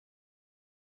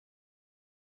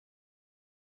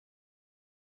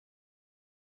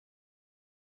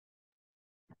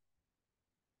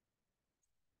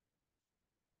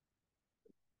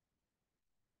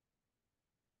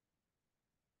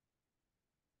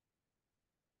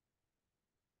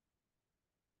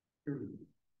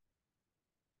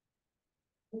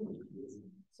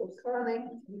So Connie,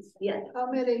 yes,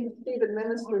 how many Stephen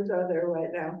ministers are there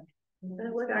right now?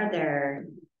 what are there?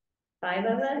 5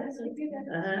 of us?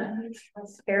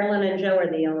 Carolyn and Joe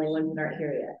are the only ones that aren't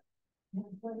here yet.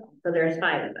 So there's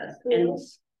 5 of us. And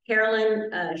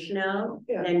Carolyn Snow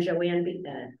and Joanne Beats.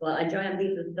 Joanne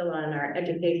Beats is still on our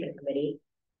education committee,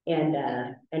 and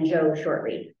Joe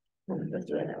Shortreed was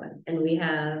doing that one. And we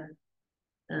have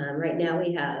right now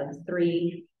we have 4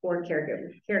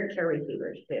 care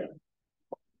receivers too.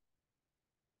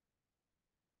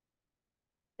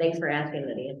 Thanks for asking,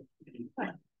 Lydia.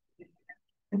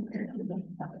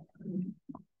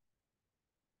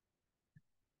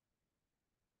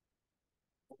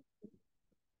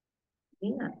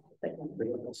 Yeah.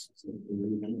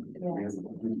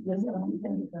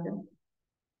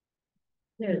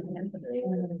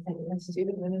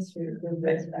 Student ministry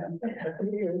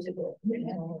years ago.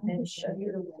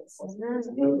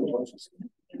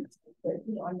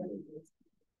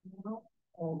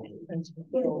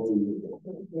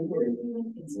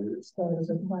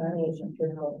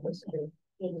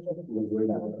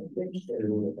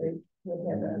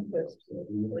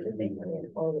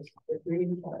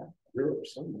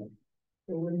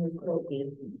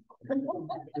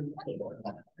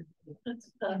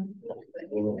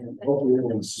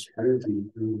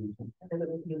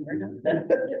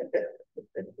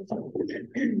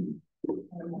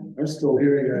 And I'm still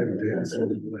hearing I dance.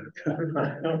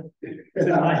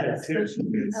 And I had too.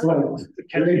 It's like,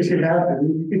 it makes you happy.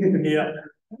 Yeah.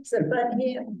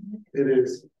 It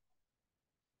is.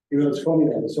 You know, it's funny,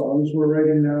 the songs we're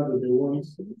writing now, the new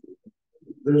ones,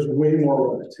 there's way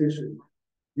more repetition.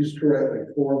 Used to write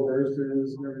like 4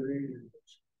 verses and everything.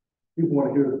 People want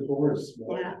to hear the chorus,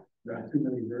 but not too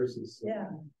many verses. So yeah.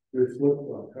 we flip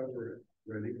flop, cover it,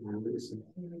 ready to release it.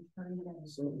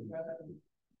 So,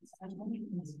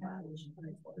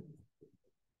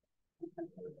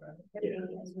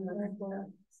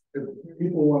 if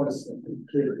people want to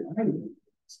clear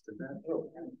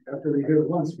after they hear it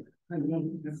once,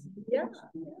 Yeah.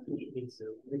 Makes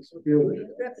you feel it.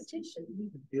 Repetition.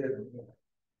 Yeah.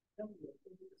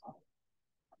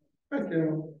 Thank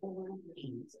you.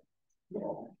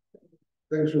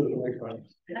 Thanks for the mic.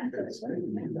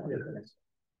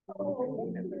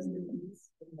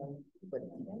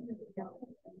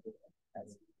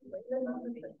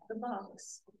 The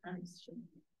box.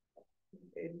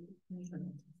 Okay.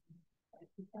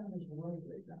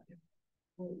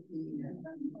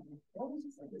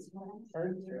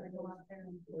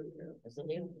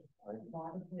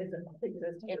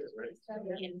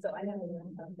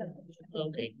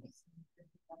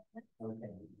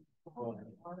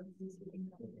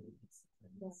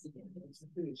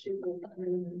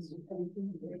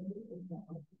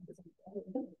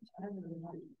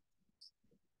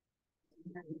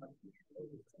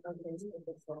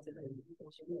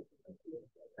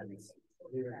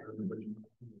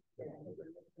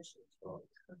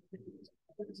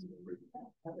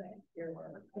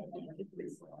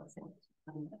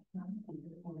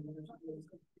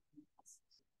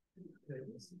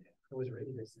 I was ready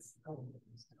to say,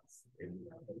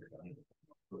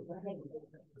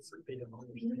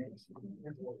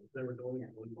 they were going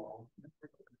at one ball.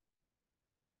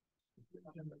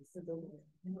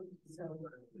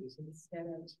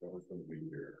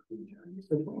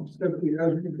 So simply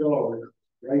as we go,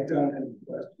 write down any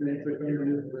questions that come in,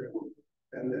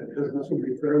 and then because this will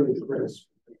be fairly crisp.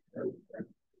 There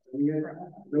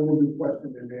will be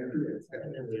question and answer.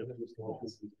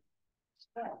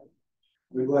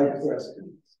 We like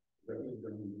questions.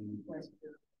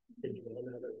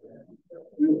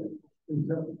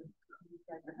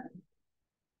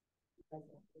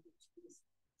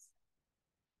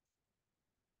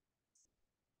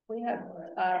 We have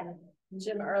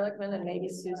Jim Ehrlichman and maybe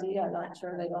Susie. I'm not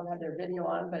sure, they don't have their video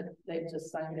on, but they've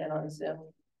just signed in on Zoom.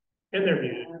 And they're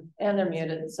muted. And they're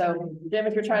muted. So Jim,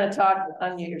 if you're trying to talk,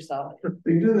 unmute yourself.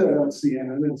 They do that on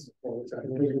CNN all the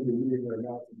time.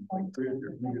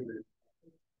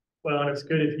 Well, and it's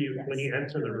good if you, when you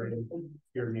enter the room,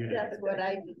 you're muted. That's what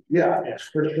I do. Yeah,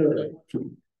 for sure.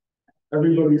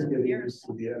 Everybody's getting used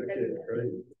to the etiquette,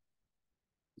 right?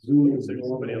 Zoom is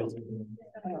somebody else.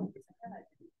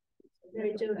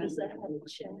 Mary Jo, does that have a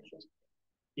chat?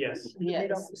 Yes. They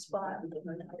don't respond.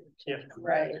 Yeah.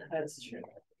 Right, that's true.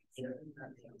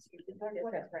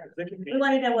 We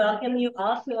wanted to welcome you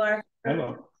all to our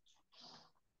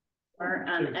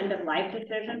end of life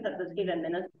decisions that the Stephen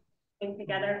ministry came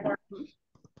together for.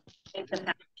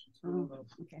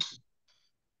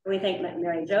 We thank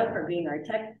Mary Jo for being our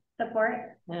tech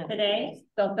support today.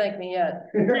 Don't thank me yet.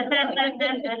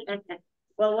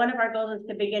 Well, one of our goals is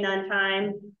to begin on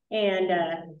time and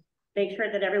make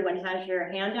sure that everyone has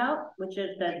your handout, which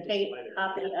is the state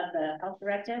copy of the health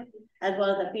directive, as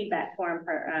well as a feedback form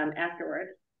for afterwards.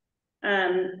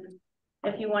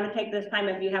 If you want to take this time,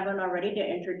 if you haven't already, to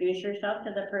introduce yourself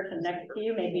to the person next to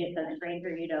you. Maybe it's a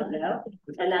stranger you don't know,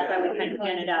 and that's why we kind of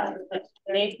hand it out.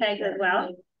 Name tags as well.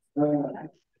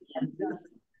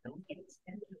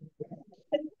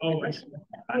 Oh,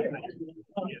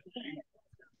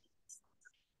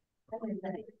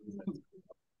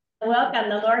 Welcome.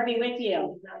 The Lord be with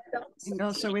you. And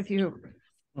also with you.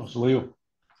 Also you.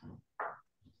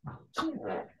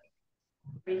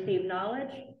 Receive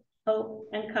knowledge, hope,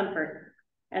 and comfort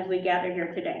as we gather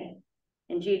here today.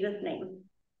 In Jesus' name,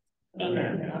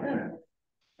 amen. Amen.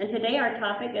 And today our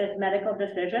topic is medical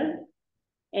decisions.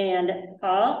 And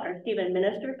Paul, our Stephen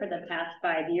minister for the past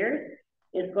 5 years,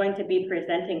 is going to be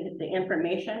presenting the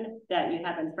information that you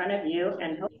have in front of you.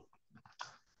 And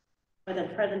for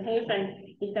this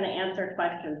presentation, he's going to answer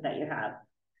questions that you have.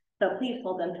 So please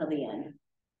hold them till the end.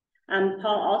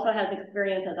 Paul also has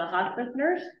experience as a hospice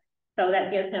nurse, so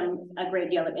that gives him a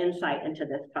great deal of insight into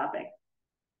this topic.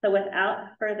 So without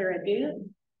further ado,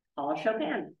 Paul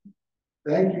Chopin.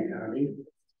 Thank you, Connie.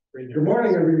 Good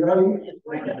morning, everybody.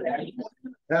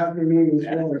 Afternoon is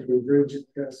morning for bridge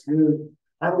afternoon.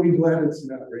 Aren't we glad it's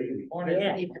not raining?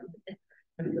 Yeah.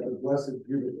 We got a blessed,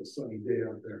 beautiful sunny day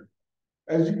out there.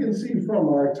 As you can see from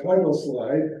our title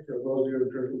slide, for those of you who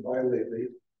have driven by lately,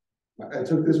 I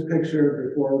took this picture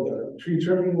before the tree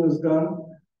trimming was done,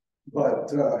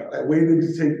 but I waited to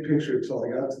take the picture until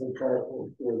I got to the part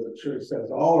where the church says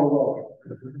all are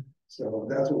welcome. So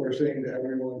that's what we're saying to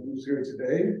everyone who's here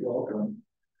today. Welcome,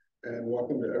 and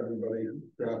welcome to everybody who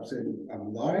drops in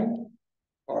online.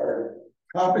 Our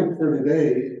topic for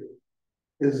today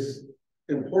is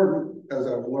important, as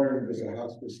I've learned as a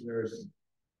hospice nurse,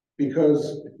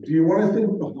 because do you want to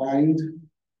think behind?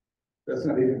 That's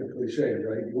not even a cliche,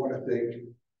 right? You want to think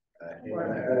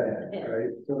ahead, right?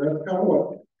 So that's kind of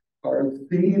what our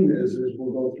theme is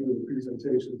we'll go through the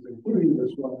presentations, including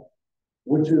this one,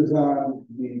 which is on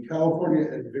the California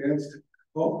Advanced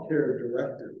Healthcare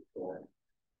Directive form.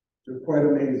 Which is quite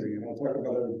amazing, and I'll talk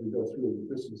about it as we go through.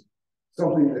 This is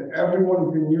something that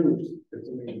everyone can use. It's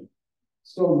amazing.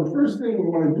 So the first thing we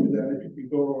want to do then, if you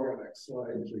could go to our next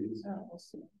slide, please.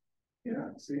 Yeah,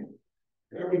 see,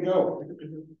 there we go.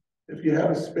 If you have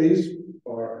a space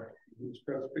bar, you just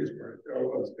press space bar.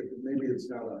 Oh, maybe it's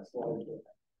not on slide.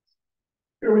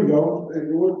 Here we go.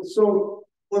 So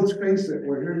let's face it,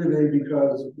 we're here today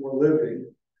because we're living,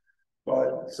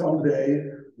 but someday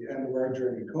the end of our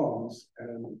journey comes,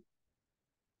 and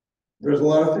there's a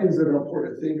lot of things that are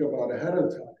important to think about ahead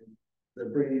of time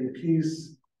that bring you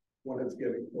peace when it's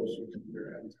getting closer to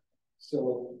your end.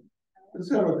 So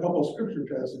let's have a couple scripture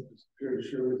passages here to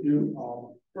share with you.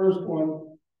 First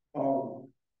one,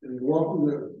 you're welcome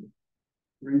to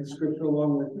read scripture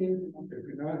along with me. If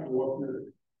you're not, you're welcome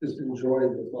to just enjoy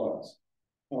the thoughts.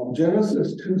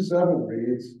 Genesis 2:7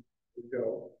 reads, here we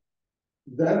go.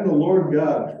 Then the Lord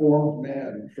God formed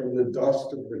man from the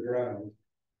dust of the ground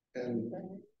and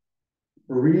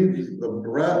breathed the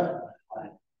breath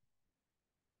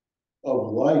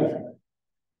of life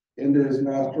into his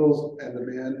nostrils, and the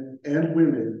man and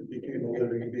women became a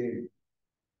living being.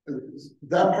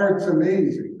 That part's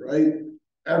amazing, right?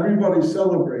 Everybody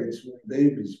celebrates when a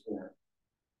baby's born.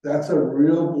 That's a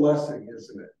real blessing,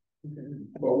 isn't it?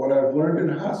 But what I've learned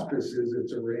in hospice is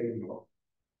it's a rainbow.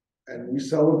 And we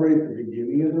celebrate the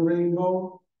beginning of the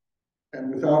rainbow.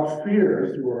 And without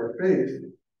fear, through our faith,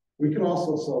 we can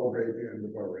also celebrate the end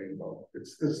of our rainbow.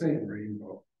 It's the same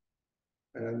rainbow.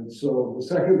 And so the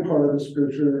second part of the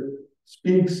scripture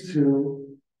speaks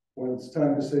to when it's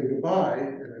time to say goodbye,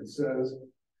 and it says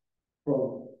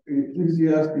from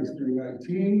Ecclesiastes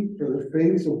 3:19, for the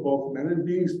fates of both men and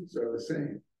beasts are the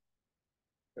same.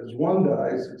 As one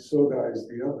dies, so dies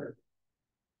the other.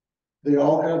 They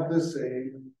all have the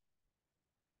same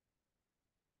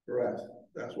breath.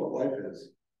 That's what life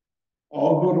is.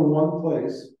 All go to one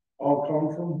place, all come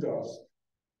from dust,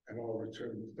 and all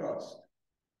return to dust.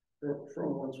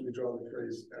 From whence we draw the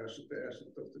phrase ashes to ashes,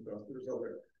 dust to dust. There's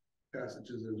other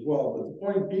passages as well, but the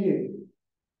point being,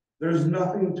 there's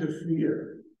nothing to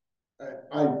fear.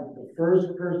 The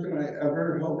first person I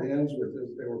ever held hands with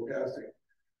as they were passing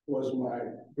was my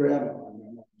grandma on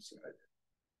my mom's side.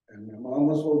 And my mom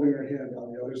was holding her hand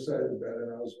on the other side of the bed,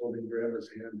 and I was holding grandma's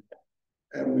hand.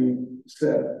 And we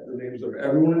said the names of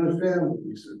everyone in the family.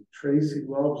 We said, Tracy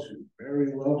loves you,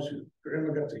 Mary loves you.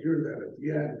 Grandma got to hear that at the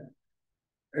end.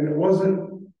 And it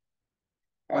wasn't,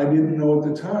 I didn't know at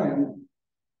the time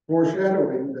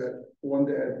foreshadowing that one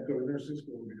day I'd go to nursing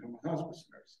school and become a hospice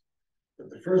nurse. But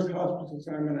the first hospice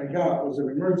assignment I got was an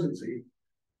emergency.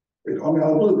 They called me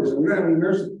out of the blue. They said, "We don't have any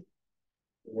nurses.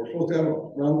 We're supposed to have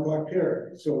round-the-clock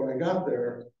care." So when I got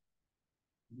there,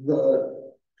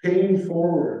 the paying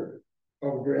forward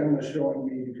of grandma showing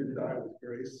me you could die with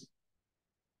grace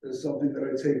is something that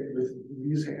I take with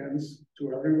these hands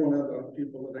to every one of the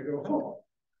people that I go help.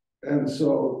 And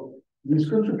so these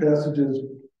scripture passages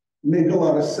make a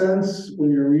lot of sense when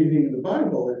you're reading the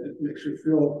Bible. It makes you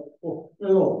feel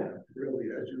fulfilled, really,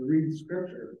 as you read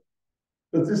scripture.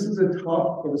 But this is a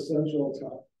tough but essential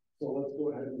topic. So let's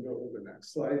go ahead and go to the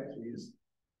next slide, please.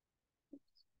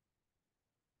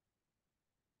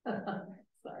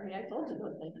 Sorry, I told you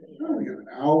what they Oh, we got an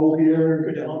owl here.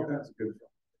 Good owl. That's a good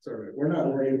one. It's all right. We're not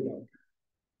worried about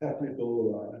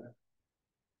technical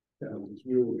challenges.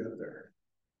 We will get there.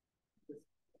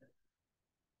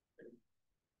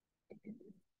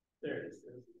 There it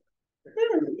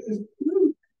is.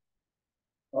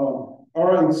 All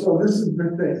right, so this is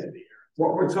the thing.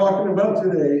 What we're talking about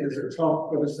today is a tough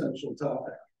but essential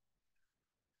topic.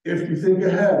 If you think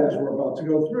ahead, as we're about to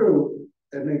go through,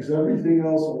 it makes everything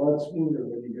else a lot smoother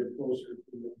when you get closer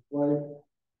to the life.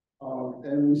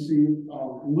 And we see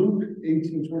Luke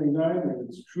 18:29, and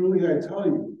it's truly I tell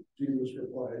you, Jesus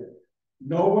replied,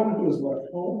 no one who has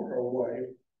left home or wife,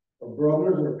 or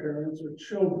brothers or parents or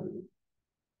children,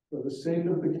 for the sake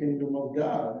of the kingdom of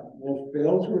God, will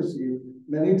fail to receive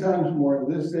many times more in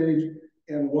this age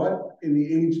and what in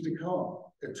the age to come,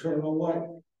 eternal life.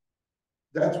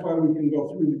 That's why we can go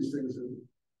through these things and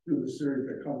through the series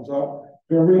that comes up.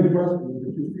 They're really questions.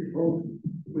 If you see folks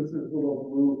with this little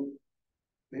blue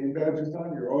name badges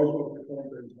on, you're always welcome to come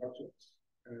up and talk to us.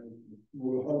 And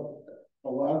we'll have a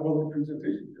lot of other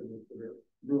presentations that are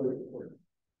really important.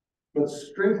 But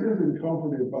strengthened and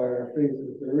comforted by our faith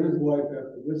that there is life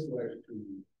after this life through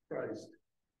Christ.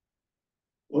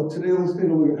 Well, today let's take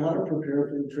a look at how to prepare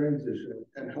for the transition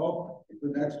and help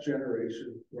the next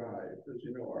generation thrive. As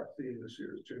you know, our theme this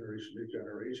year is generation to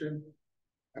generation.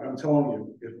 And I'm telling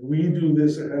you, if we do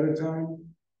this ahead of time,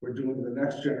 we're doing the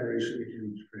next generation a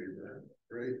huge favor,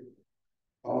 right?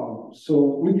 So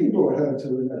we can go ahead to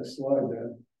the next slide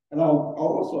then. And I'll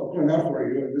also point out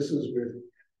for you, and this is with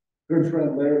good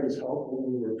friend Larry's help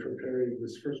when we were preparing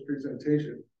this first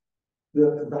presentation.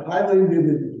 The highlighted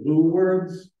in blue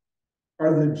words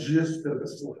are the gist of the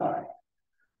slide.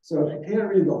 So if you can't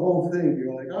read the whole thing,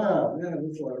 you're like, ah, man,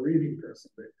 that's a lot of reading for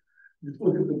something. Just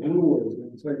look at the blue words and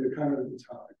it'll tell you kind of the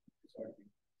topic.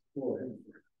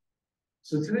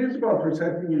 So today is about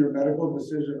protecting your medical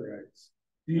decision rights.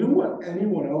 Do you want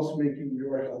anyone else making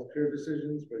your healthcare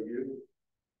decisions but you?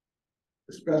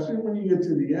 Especially when you get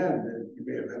to the end and you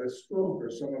may have had a stroke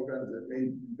or some event that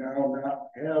may now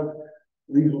not have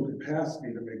legal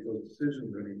capacity to make those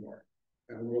decisions anymore.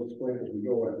 And we'll explain as we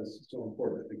go why this is so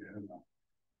important, I think, to have now.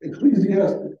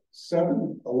 Ecclesiastes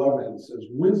 7:11 says,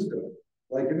 wisdom,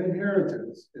 like an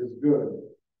inheritance, is good,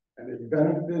 and it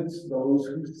benefits those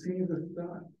who see the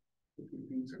sun, which we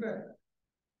do today.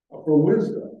 For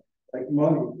wisdom, like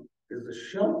money, is a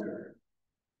shelter.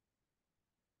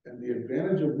 And the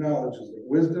advantage of knowledge is that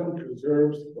wisdom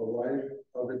preserves the life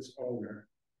of its owner.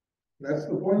 That's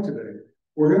the point today.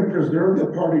 We're going to preserve the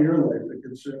part of your life that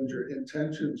concerns your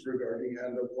intentions regarding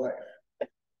end of life.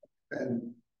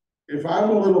 And if I'm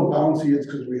a little bouncy, it's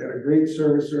because we had a great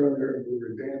service earlier and we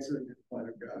were dancing in the light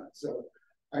of God. So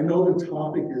I know the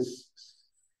topic is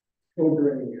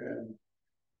sobering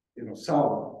and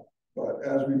solemn, but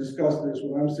as we discuss this,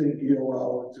 when I'm saying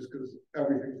EOL, it's just because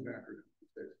everything's an acronym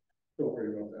these days. Don't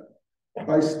worry about that.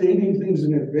 By stating things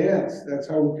in advance, that's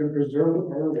how we can preserve the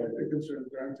part of life that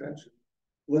concerns our intention.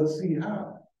 Let's see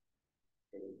how.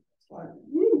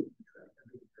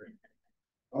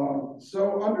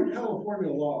 So under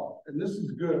California law, and this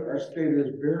is good, our state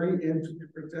is very into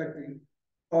protecting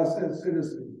us as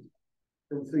citizens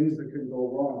from things that can go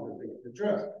wrong that they can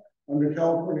address. Under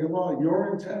California law,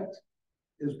 your intent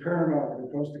is paramount when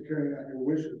it comes to carrying out your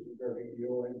wishes regarding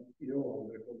EOL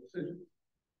medical decisions.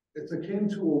 It's akin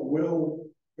to a will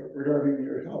regarding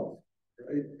your health,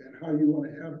 right? And how you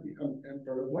want to have the end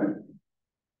part of life.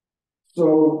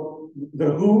 So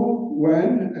the who,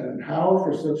 when, and how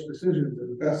for such decisions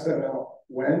is best set out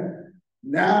when?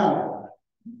 Now.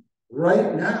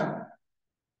 Right now.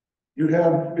 You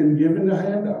have been given a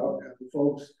handout, and the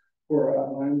folks who are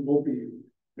online will be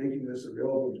making this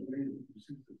available to me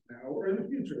now or in the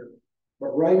future.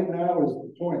 But right now is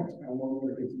the point on when we're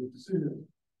going to make these decisions.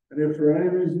 And if for any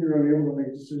reason you're unable to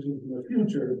make decisions in the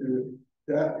future due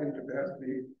to death,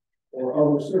 incapacity, or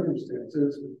other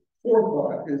circumstances,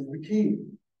 forethought is the key.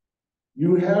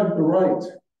 You have the right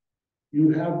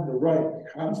you have the right,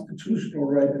 constitutional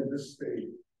right in this state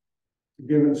to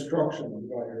give instructions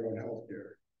about your own health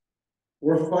care.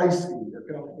 We're feisty, we're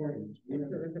Californians, we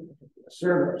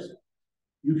assert ourselves.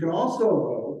 You can also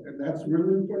vote, and that's a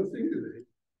really important thing today,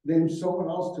 name someone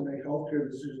else to make healthcare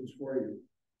decisions for you.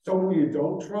 Someone you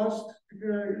don't trust to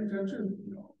carry your attention?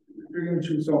 No. You're going to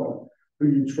choose someone who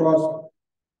you trust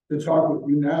to talk with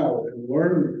you now and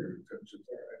learn what your intentions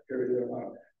are and carry them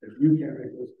out if you can't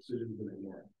make those decisions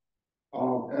anymore.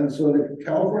 And so the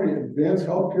California Advanced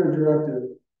Healthcare Directive,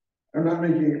 I'm not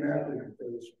making an acronym for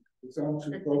this one. It sounds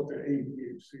too close to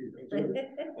ADHD.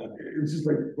 It's just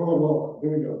like, well,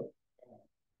 there we go.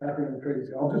 Acronym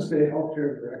crazy. I'll just say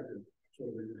healthcare directive. That's what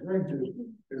we're referring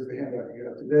to is the handout you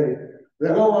got today.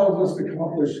 That allows us to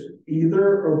accomplish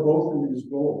either or both of these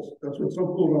goals. That's what's so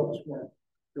cool about this one.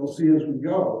 You'll see as we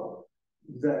go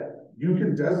that you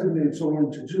can designate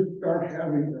someone to just start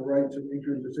having the right to make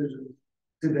your decisions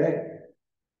today.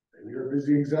 Maybe you're a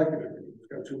busy executive, you've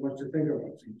got too much to think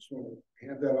about, so you just want to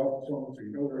hand that off to someone so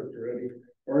you know that they're ready,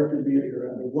 or it could be at your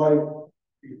end of life.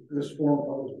 This form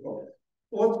covers both.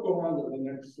 Well, let's go on to the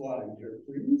next slide here,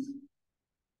 please.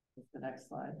 What's the next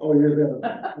slide? Oh, you're there.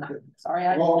 Okay. Sorry,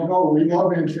 Oh, no, we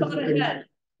love anticipation.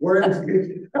 We're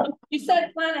anticipating. You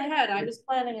said plan ahead. I was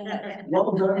planning ahead.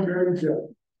 Well done, very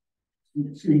good.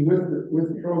 See, with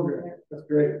the program, that's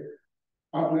great.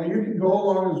 Now you can go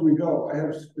along as we go. I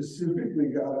have specifically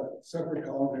got a separate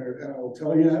column here, and I will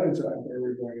tell you ahead of time where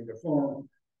we're going to form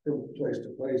from place to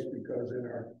place, because in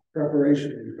our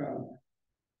preparation we found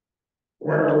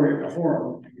where are we in the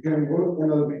forum? Again,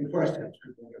 one of the main questions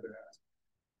people wanted to ask.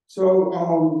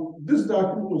 So this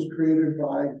document was created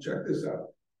by, check this out,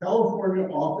 California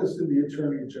Office of the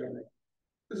Attorney General.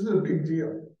 This is a big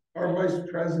deal. Our vice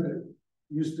president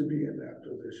used to be in that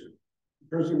position.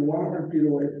 The person 100 feet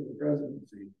away from the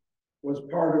presidency was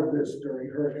part of this during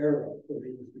her era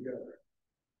putting this together.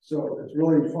 So it's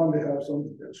really fun to have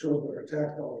something that shows that our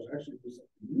tax dollars actually do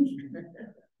something useful.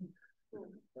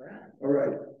 All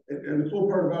right, and the cool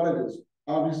part about it is,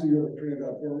 obviously you're printing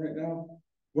out form right now,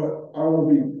 but I will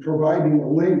be providing a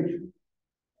link.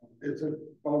 It's a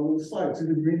bottom of the slide. See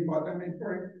the green button I made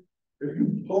for you? If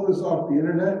you pull this off the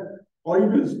internet, all you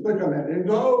do is click on that, and it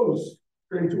goes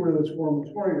straight to where this form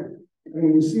is for you. And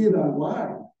when you see it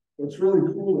online, what's really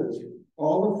cool is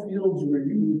all the fields where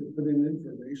you need to put in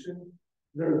information,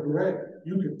 they're gray.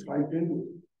 You can type in.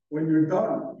 When you're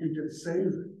done, you can save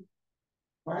it.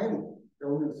 Finally,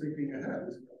 government's thinking ahead.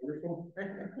 Isn't that wonderful?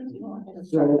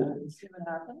 So, See what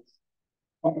happens.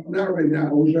 not right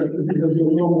now. We got to do a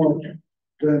little more.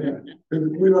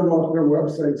 We don't know if their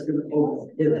website's going to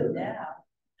open. Do it now.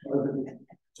 I've been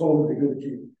told to be good to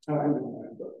keep time in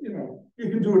mind, but you know, you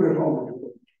can do it at home.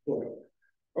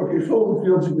 Okay, fill the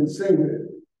fields, you can save it.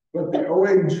 But the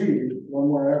OAG, one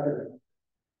more acronym,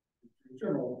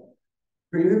 general,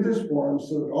 created this form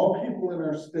so that all people in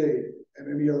our state and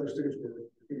any other states where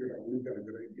we figured out we've got a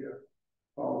good idea,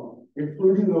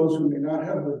 including those who may not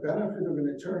have the benefit of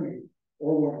an attorney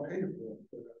or want to pay for it,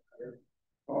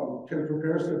 can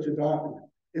prepare such a document.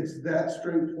 It's that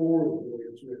straightforward the way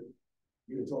it's written.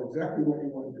 You can tell exactly what you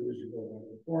want to do as you go along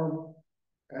the form,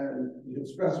 and you can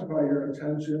specify your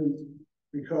intentions,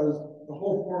 because the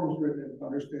whole form is written in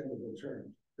understandable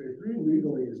terms. They agree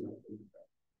legally is not good.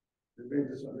 They made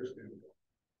this understandable.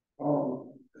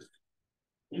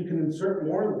 You can insert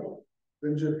more though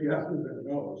than just yeses and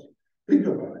nos. Think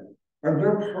about it. Are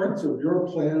there parts of your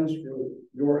plans for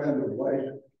your end of life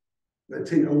that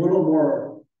take a little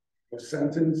more of a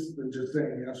sentence than just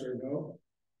saying yes or no?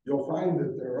 You'll find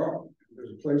that there are.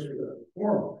 There's a place for that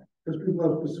form because people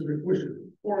have specific wishes.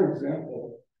 For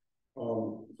example,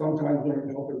 sometimes when I'm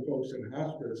helping folks in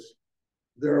hospice,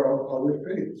 there are other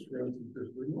faiths. For instance,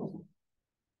 there's Muslim,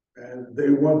 and they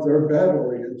want their bed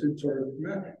oriented toward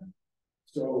Mecca.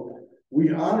 So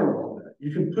we honor all that.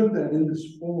 You can put that in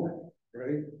this form,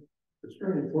 right? It's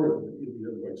very important that you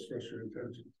know what express your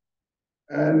intentions.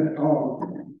 And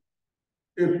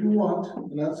if you want,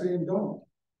 I'm not saying don't,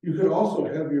 you could also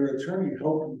have your attorney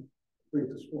help you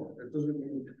complete this form. It doesn't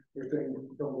mean you're saying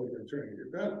don't with your attorney.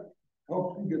 If that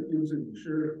helps you get things and be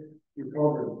sure you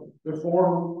cover it. The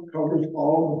form covers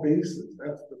all the bases.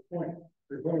 That's the point.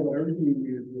 They talk about everything you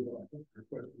need to do about your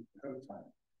questions ahead of time.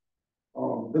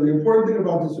 But the important thing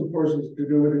about this, of course, is to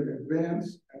do it in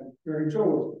advance, and Mary Jo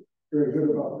was very good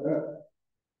about that.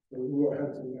 So we'll go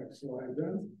ahead to the next slide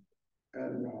then.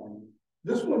 And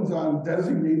this one's on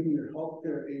designating your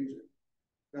healthcare agent.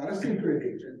 Not a secret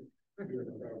agent, even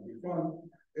though that would be fun.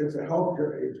 It's a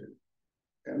healthcare agent.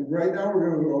 And right now we're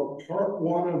going to go part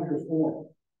one of your form.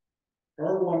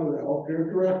 Part one of the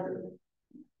healthcare directive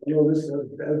you know, this says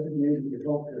designated the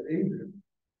healthcare agent.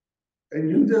 And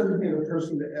you designate a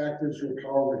person to act as your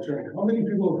power of attorney. How many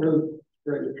people have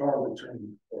heard the power of attorney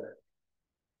before?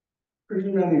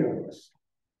 Pretty many of us.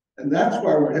 And that's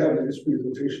why we're having this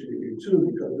presentation to you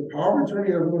too, because the power of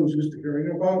attorney everyone's used to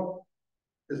hearing about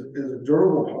is a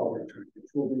durable power of attorney,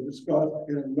 which will be discussed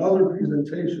in another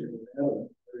presentation.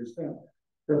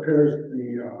 Prepares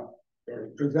the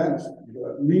or presents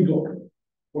the legal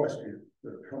question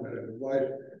that come out of life.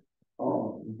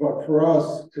 But for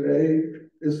us today,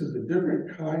 this is a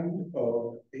different kind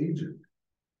of agent.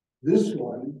 This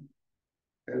one,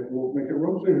 and we'll make it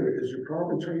real clear, is your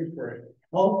power of attorney for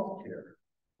health care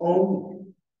only.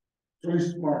 It's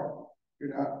really smart.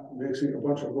 You're not mixing a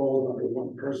bunch of roles under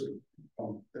one person.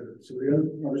 So they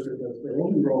understand that's their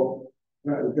only role.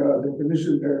 And I've got a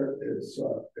definition there. It's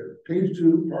page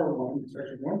 2, part 1,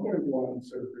 section 1.1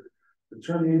 says that the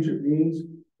term agent means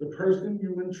the person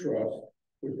you entrust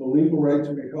with the legal right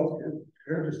to make health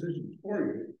care decisions for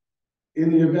you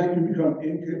in the event you become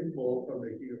incapable of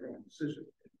making your own decision.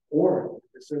 Or,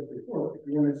 it said before, if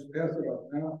you want to just pass it off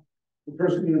now, the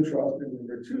person you entrust in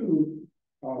number 2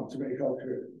 to make health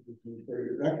care decisions for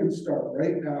you. That can start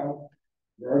right now.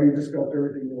 We already discussed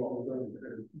everything you want with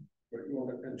them, but you want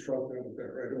to entrust them with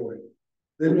that right away.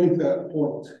 They make that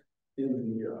point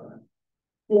in the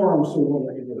forum, so we'll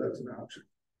let you know that's an option.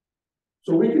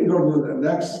 So we can go to the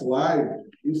next slide,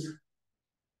 please.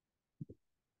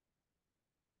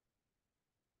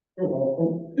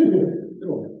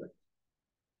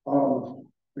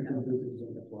 We can do things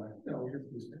on the fly. No, we have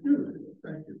these computers.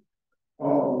 Thank you.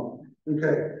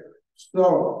 Okay,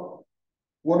 so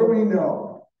what do we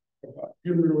know about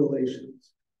human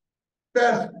relations?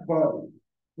 Best buddy,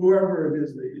 whoever it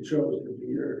is that you chose to be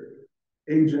your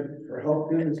agent for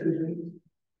healthcare decisions,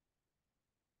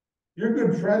 you're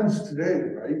good friends today,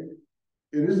 right?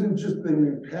 It isn't just that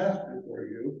you passed before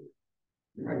you.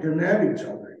 You might get mad at each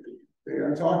other. They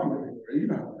aren't talking anymore. You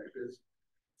know how life is.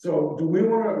 So do we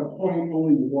want to appoint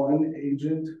only one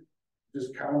agent?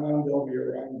 Just count on they'll be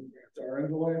around at our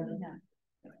end of life?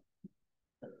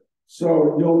 No.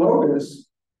 So you'll notice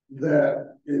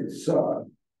that it's the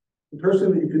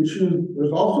person that you can choose.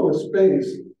 There's also a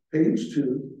space, page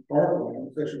 2, part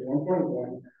 1, section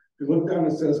 1.1. If you look down,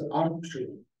 it says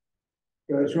option.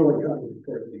 But it's really kind of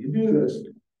important that you do this.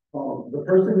 The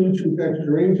person you choose as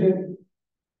your agent,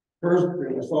 first,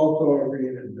 they must also agree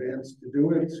in advance to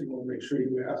do it. So you want to make sure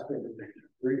you ask them if they can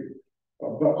agree.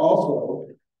 But also,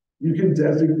 you can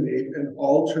designate an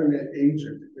alternate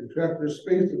agent. In fact, there's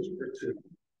spaces for 2.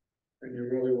 And you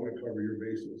really want to cover your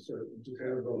bases. So just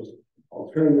have those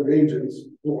alternative agents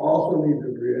who also need to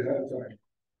agree ahead of time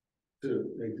to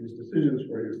make these decisions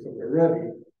for you so they're ready.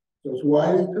 So it's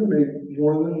wise to make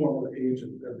more than one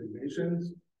agent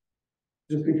designations,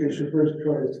 just in case your first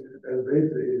choice, as they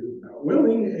say, is not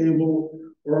willing, able,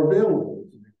 or available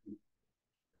to make these.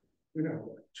 We don't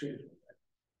want to change that.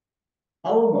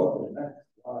 How about the next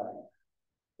slide?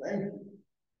 Thank you.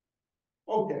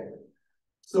 Okay.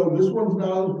 So this one's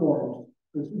not on the forums.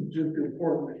 This is just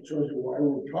important. It shows you why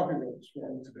we're talking about this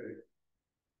forum today.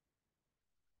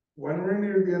 When we're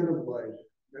near the end of life,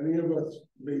 many of us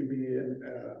may be in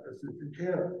assisted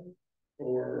care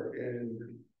or in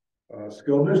a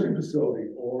skilled nursing facility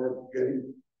or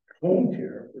getting home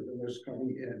care with a nurse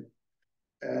coming in.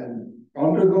 And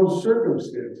under those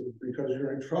circumstances, because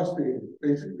you're entrusting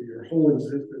basically your whole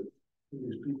existence to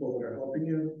these people that are helping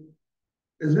you,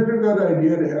 is it a good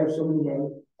idea to have some of a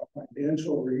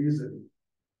financial reason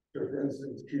to, for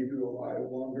instance, keep you alive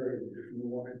longer if you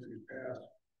wanted to pass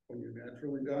when you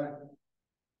naturally die?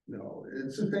 No,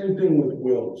 it's the same thing with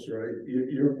wills, right?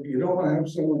 You don't want to have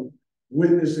someone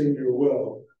witnessing your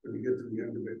will when you get to the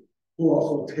end of it, who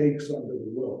also takes under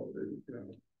the will. You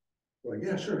know, like,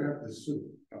 yeah, sure, have this suit.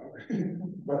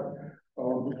 But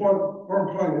the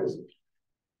point is,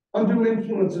 undue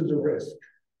influence is a risk.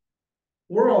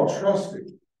 We're all trusting.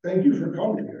 Thank you for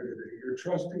coming here today. You're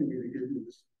trusting me to give you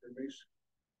this information.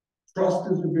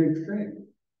 Trust is a big thing.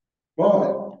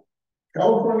 But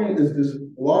California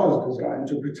law is designed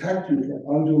to protect you from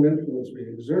undue influence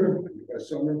being exerted on you by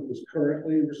someone who is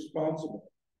currently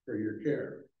responsible for your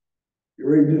care.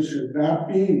 Your agent should not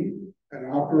be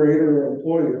an operator or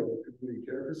employee of a community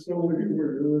care facility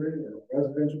where you're living, or a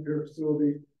residential care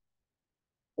facility,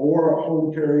 or a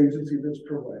home care agency that's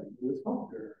providing you with home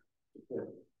care support.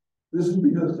 This is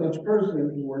because such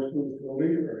person who works with a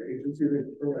facility or agency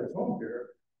that provides home care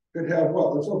could have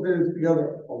what? Let's all say this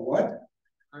together. A what?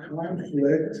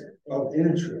 Conflict of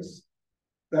interest.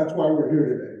 That's why we're here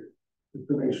today, is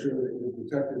to make sure that you're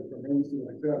protected from anything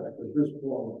like that, because this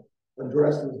form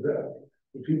addresses that.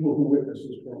 the people who witness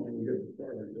this forum, when you get to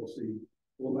further, you'll see,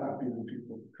 will not be the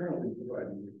people currently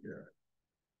providing the care.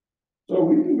 So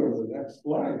we can go to the next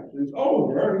slide, please. Oh,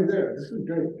 we're already there. This is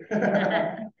great.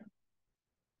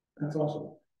 That's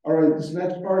awesome. All right, this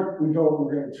next part, we're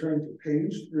going to turn to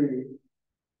page 3,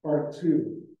 part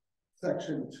 2,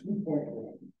 section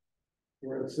 2.1,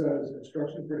 where it says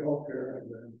instruction for healthcare and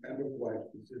then end of life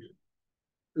decision.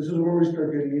 This is where we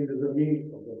start getting into the meat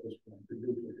of what this point to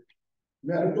do for you.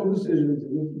 Medical decisions,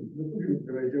 and this is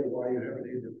a good idea why you have an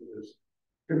agent for this,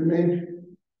 can make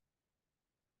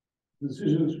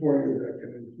decisions for you that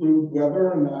can include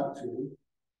whether or not to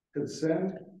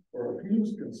consent or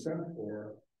refuse consent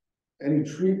for any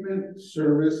treatment,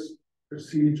 service,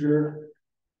 procedure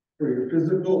for your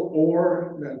physical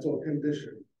or mental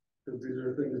condition. Because these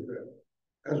are things that,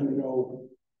 as we know,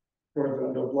 towards the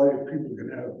end of life, people can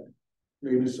have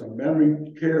maybe some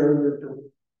memory care they're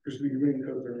receiving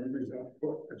because their memory's not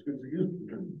as good as it used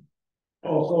to be.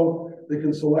 Also, they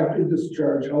can selectively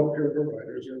discharge healthcare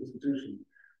providers or institutions.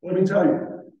 Let me tell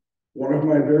you, one of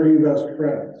my very best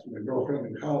friends, my girlfriend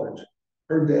in college,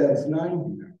 her dad's 90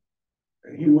 now.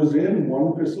 And he was in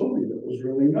one facility that was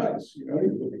really nice. You know,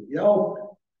 you look at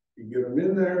Yelp, you get him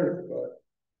in there, but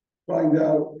find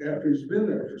out after he's been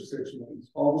there for 6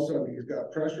 months, all of a sudden he's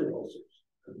got pressure ulcers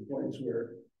at the points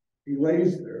where he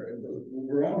lays there and doesn't move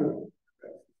around at all.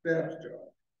 That's the staff's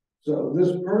job. So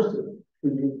this person, who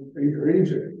your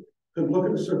agent, could look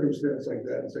at a circumstance like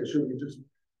that and say, should we just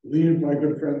leave my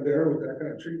good friend there with that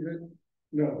kind of treatment?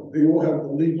 No, they will have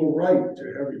the legal right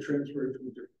to have you transferred to a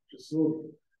different facility.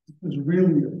 This is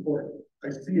really important. I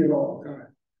see it all the time.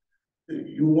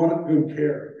 You want good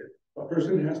care. A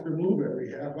person has to move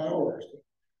every half hour or so,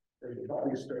 or the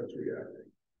body starts reacting.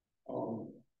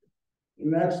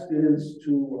 Next is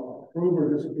to approve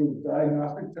or disapprove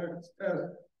diagnostic tests,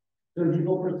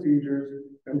 surgical procedures,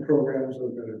 and programs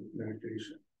of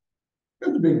medication.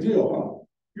 That's a big deal, huh?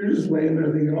 You're just laying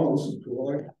there thinking, oh, this is cool.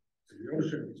 Like, it's the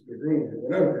ocean, it's the room, or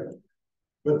whatever.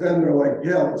 But then they're like,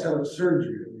 yeah, let's have a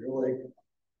surgery. And you're like,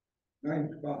 9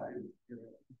 to 5, you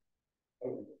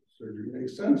know, surgery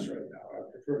makes sense right now. I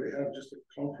prefer to have just a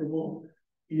comfortable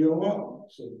EOL.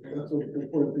 So that's an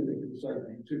important thing they can decide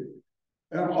for you too.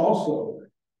 And also,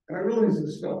 and I realize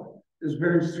this stuff is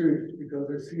very serious because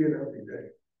I see it every day.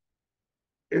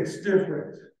 It's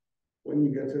different when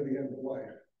you get to the end of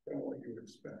life than what you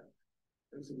expect.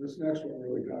 And so this next one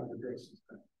really kind of addresses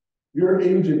that. Your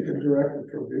agent can direct the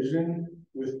provision,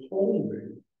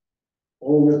 withholding,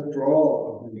 or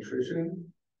withdrawal of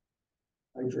nutrition,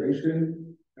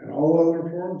 hydration, and all other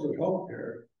forms of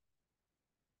healthcare,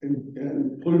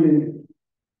 including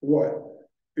what?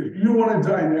 If you want to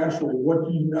die naturally, what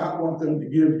do you not want them to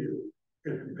give you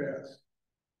if you pass?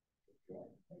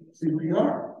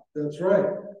 CPR, that's right.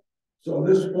 So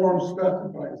this form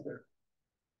specifies that.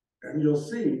 And you'll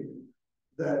see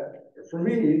that for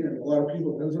me, and a lot of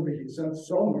people, it ends up making sense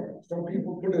somewhere. Some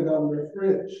people put it on their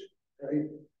fridge, right?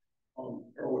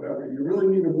 Or whatever. You really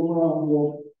need a balloon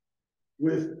envelope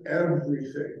with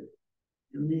everything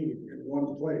you need in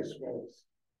one place, folks.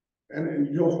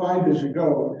 And you'll find as you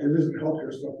go, it isn't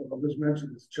healthcare stuff, but I'll just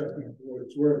mention this chestnut for what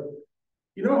it's worth.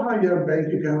 You know how you have bank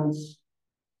accounts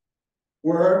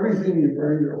where everything you've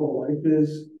earned your whole life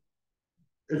is?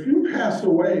 If you pass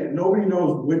away and nobody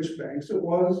knows which banks it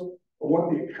was, or what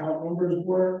the account numbers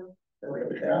were, or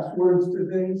the passwords to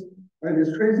things, like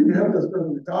it's crazy to have this stuff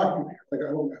in the document. Like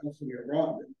I hope my house will get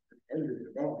robbed and everything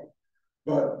about me.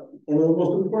 But one of the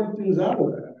most important things out of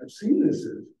that, and I've seen this,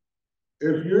 is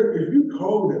if you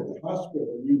code at the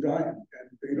hospital and you die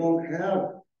and they don't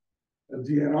have a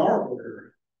DNR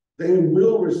order, they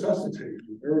will resuscitate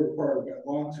you. They're required by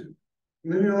law to.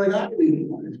 And then you're like, I didn't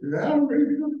want to do that. I'm ready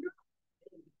to go.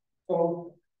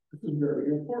 So this is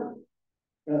very important.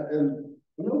 And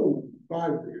another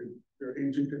 5 your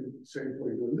agent can say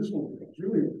for you, and this one becomes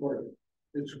really important.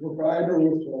 It's to provide or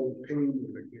withhold pain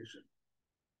medication.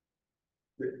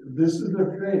 This is the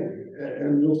thing,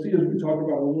 and you'll see as we talk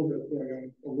about a little bit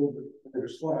later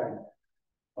slide.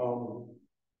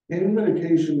 Pain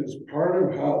medication is part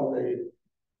of how they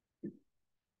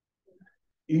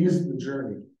ease the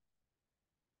journey.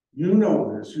 You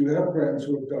know this. You have friends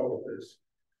who have dealt with this.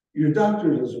 Your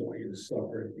doctor doesn't want you to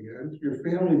suffer at the end. Your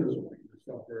family doesn't want you to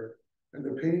suffer. And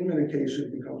the pain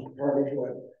medication becomes part of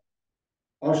what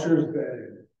ushers that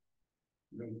in,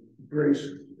 you know,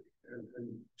 graciously and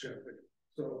gently.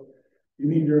 So you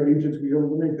need your agent to be able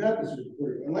to make that decision for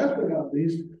you. And last but not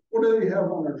least, what do they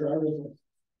have on their driver's license?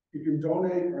 You can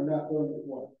donate or not donate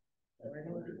what?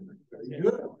 Very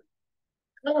good.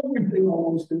 Everything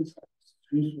almost inside is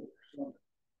useful for something.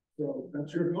 So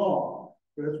that's your call.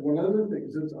 That's one of the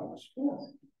things that's on the form.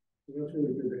 So that's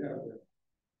really good to have that.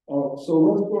 So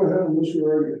let's go ahead and wish you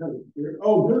already ahead of here.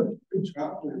 Oh, good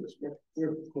job for this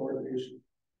with coordination.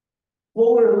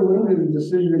 Fuller and limited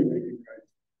decision making rights.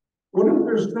 What if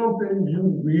there's something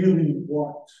you really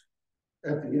want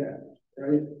at the end,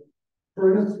 right?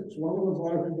 For instance, one of the ones a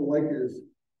lot of people like is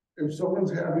if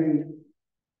someone's having,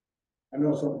 I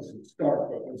know something's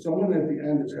dark, but when someone at the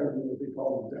end is having what they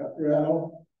call the death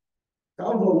rattle,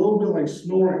 sounds a little bit like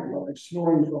snoring, but like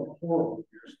snoring from horror.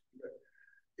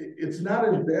 It's not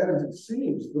as bad as it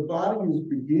seems. The body is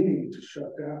beginning to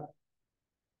shut down.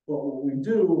 But what we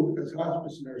do as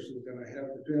hospice nurses, and I have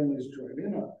the families join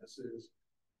in on this, is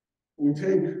we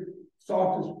take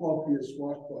softest, fluffiest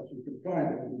washcloths we can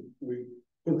find, and we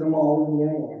put them all in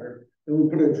warm water, and we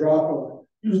put a drop of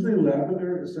usually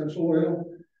lavender essential oil,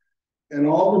 and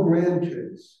all the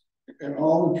grandkids, and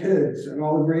all the kids, and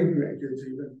all the great grandkids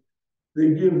even,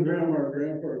 they give grandma or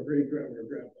grandpa or great grandma or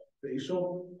grandpa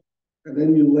facial, and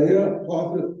then you lay a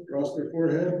cloth across their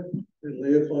forehead, and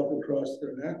lay a cloth across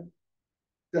their neck.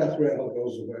 Death rattle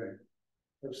goes away.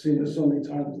 I've seen this so many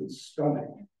times, it's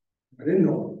stunning. I didn't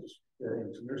know it was before I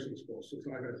went to nursing school, so it's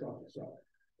not like I thought this out.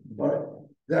 But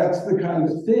that's the kind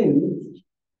of thing,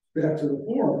 back to the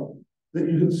form, that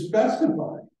you can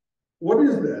specify. What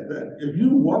is that then? If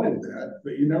you wanted that,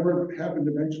 but you never happened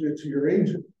to mention it to your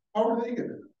agent, how are they going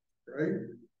to know, right?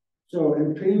 So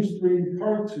in page 3,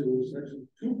 part 2, section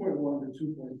 2.1 to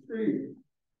 2.3,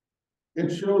 it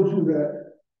shows you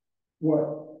that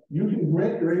what you can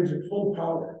grant your agent full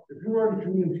power. If you already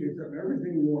communicate them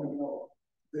everything you want to know,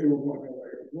 they will want to know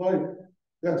your life.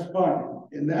 That's fine.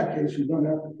 In that case, you don't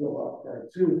have to fill out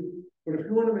part 2. But if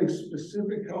you want to make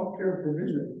specific healthcare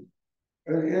provisions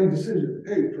and decisions,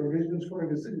 hey, provisions for a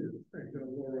decision,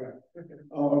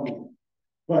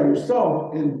 by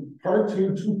yourself in part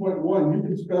 2, 2.1, you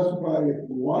can specify if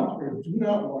you want or do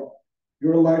not want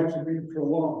your life to be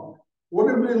prolonged. What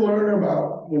did we learn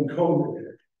about when COVID hit?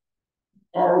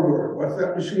 R word. What's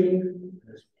that machine?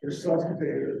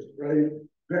 Resuscitators, right?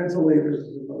 Ventilators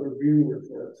is another view word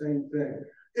for it. Same thing.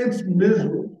 It's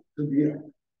miserable to be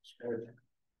on.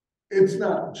 It's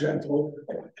not gentle.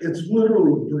 It's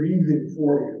literally breathing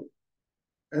for you.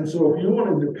 And so if you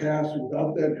wanted to pass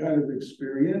without that kind of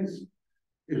experience,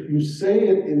 if you say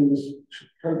it in this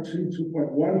part 2,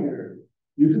 2.1 here,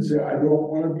 you can say, I don't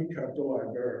want to be kept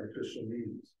alive by artificial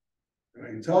means. And I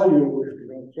can tell you, if you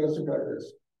don't specify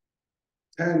this,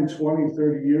 10, 20,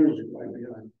 30 years, you might be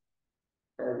on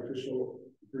artificial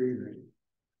breathing,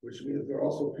 which means they're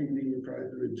also feeding you probably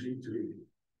through a G tube.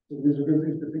 So these are good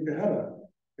things to think ahead of.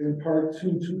 In part 2,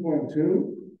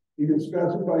 2.2, you can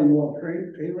specify you want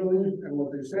pain relief, and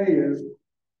what they say is,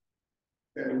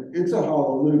 and it's a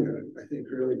hallelujah, I think,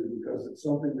 really, because it's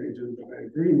something they do that I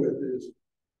agree with, is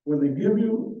when they give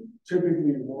you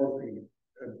typically morphine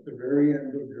at the very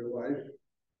end of your life,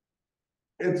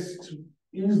 it's to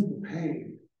ease the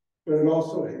pain, but it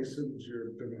also hastens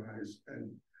your demise.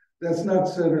 And that's not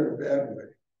said in a bad way.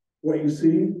 What you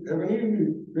see, have any of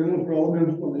you been with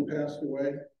relatives when they passed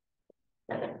away?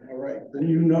 All right, then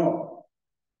you know.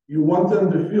 You want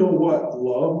them to feel what?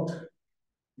 Loved.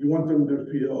 You want them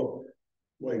to feel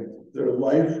like their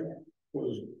life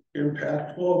was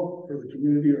impactful for the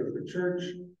community or the church.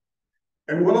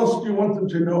 And what else do you want them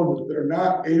to know? That they're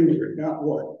not alien, not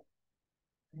what?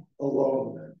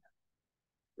 Alone.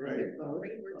 Right.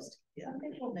 Yeah,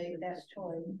 people make that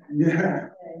choice. Yeah.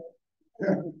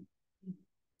 Yeah.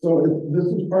 So this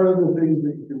is part of the things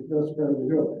that you can specify to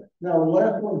go. Now, the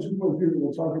last one, 2.3 that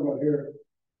we'll talk about here,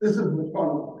 this is the fun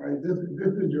one, right? This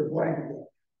is your blanket.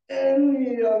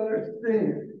 Any other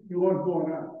thing you want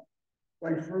going on?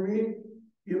 Like for me,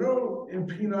 you know, in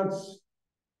Peanuts,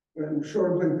 when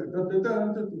Short played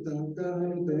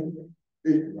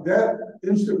that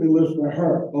instantly lifts my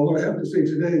heart. Although I have to say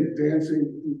today,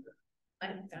 dancing,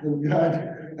 God,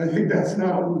 I think that's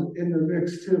now in the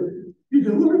mix too. You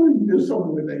can literally do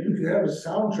something with that. You can have a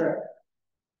soundtrack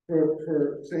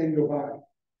for saying goodbye.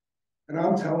 And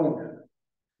I'm telling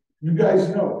you, you guys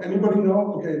know. Anybody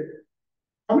know? Okay,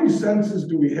 how many senses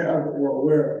do we have that we're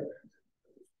aware of?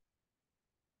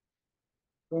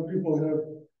 Some people have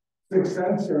sixth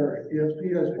sense or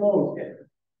ESP, I suppose.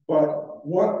 But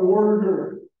what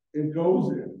order it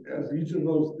goes in as each of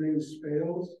those things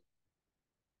fails,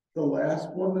 the last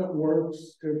one that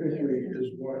works typically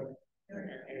is what?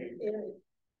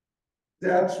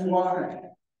 That's why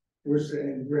we're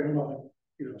saying, Grandma,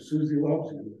 you know, Susie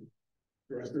loves you.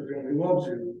 The rest of the family loves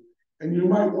you. And you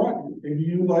might want, maybe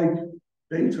you like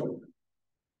Beethoven,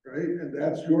 right? And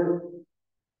that's your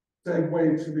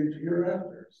segue to the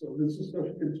hereafter. So this is stuff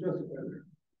you can specify there.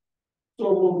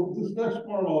 So this next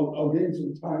part, I'll gain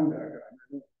some time back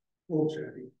on. Full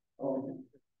chatty.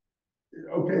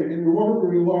 Okay, and you won't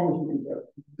read along with me,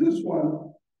 but this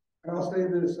one, and I'll say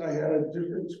this, I had a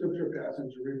different scripture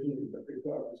passage originally, but they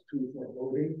thought it was too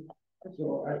foreboding.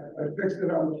 So I fixed it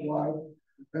on the fly.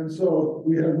 And so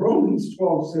we have Romans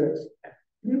 12:6.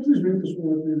 Can you please read this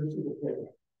one with me? This is the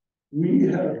quote. We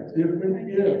have different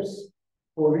gifts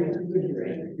according to the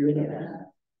grace given us.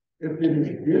 If it is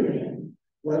given,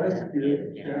 let us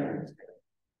give generously.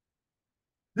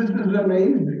 This is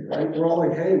amazing, right? We're all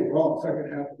like, hey, we're all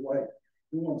second half of life.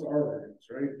 Who wants our organs,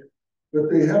 right? But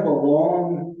they have a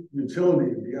long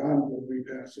utility beyond when we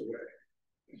pass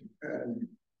away. And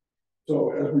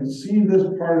so as we see this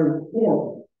part of the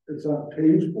form, it's on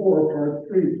page 4, part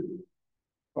 3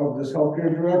 of this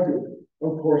healthcare directive.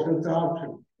 Of course, it's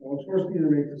optional. No one's forcing you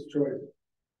to make this choice.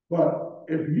 But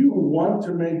if you want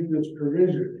to make this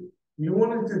provision, you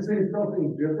wanted to say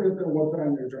something different than what's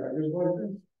on your driver's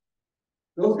license,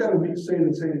 those got to be saying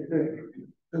the same thing.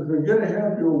 Because they're going to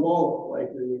have your wallet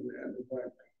likely in the end of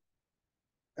life.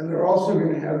 And they're also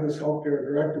going to have this healthcare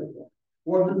directive form.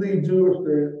 What do they do if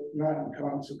they're not in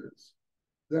consonance?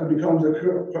 That becomes a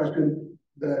question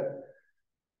that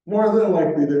more than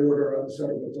likely they would have said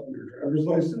what's on your driver's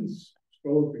license, I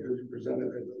suppose, because you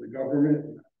presented it to the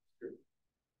government, your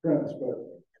friends. But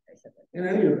in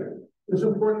any event, it's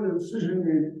important the decision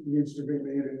needs to be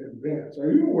made in advance.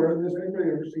 Are you aware of this? Anybody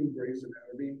ever seen Grey's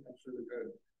Anatomy? I'm sure they've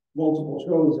had multiple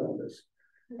shows on this.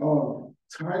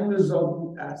 Time is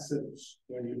of the essence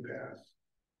when you pass.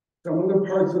 Some of the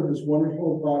parts of this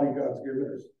wonderful body God's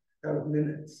given us have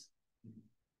minutes.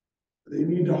 They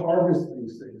need to harvest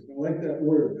these things. I like that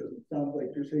word because it sounds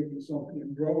like you're taking something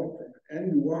and growing from it,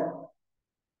 and you are.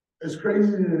 As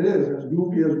crazy as it is, as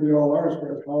goofy as we all are, as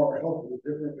far as how our health is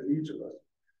different with each of us,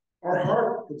 our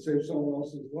heart could save someone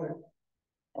else's life.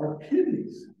 Our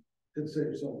kidneys could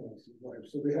save someone else's life.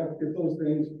 So they have to get those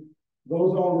things,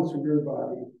 those elements of your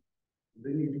body,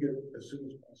 they need to get as soon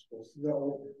as possible. So that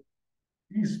will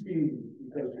be speedy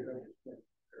because you have this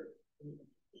thing.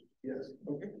 Yes,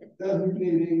 okay.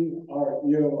 Designating our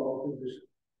EOL physician.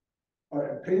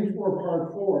 Page 4,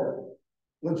 part 4,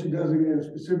 lets you designate a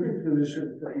specific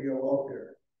physician for EOL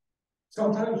care.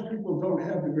 Sometimes people don't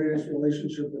have the greatest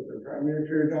relationship with their primary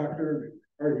care doctor,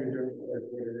 argue different, like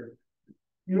whatever.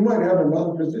 You might have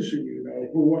another physician, you know,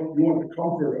 who you want the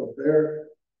comfort of their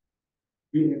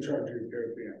being in charge of your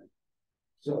care family.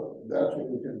 So that's what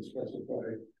we can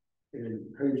specify in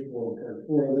page 4, part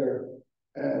 4 there.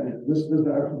 And this does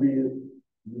not have to be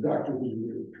the doctor who's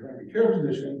your primary care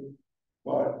physician,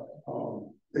 but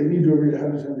they need to agree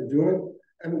ahead of time to do it.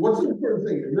 And what's the important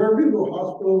thing? If you've ever been to a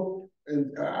hospital,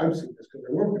 and I've seen this because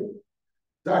I work with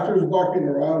doctors walking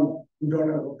around who don't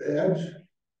have a badge,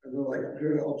 and they're like, I'm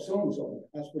here to help so-and-so.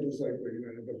 The hospital's like, well, you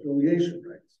have affiliation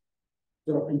rights.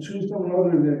 So if you choose someone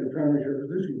other than your primary care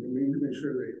physician, you need to make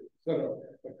sure they set up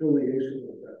affiliation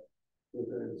with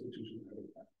that institution ahead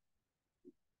of time.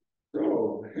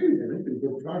 So, hey, we're making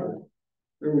good progress.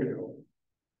 There we go.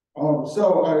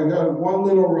 So I got one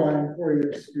little rhyme for you,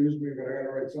 excuse me, but I gotta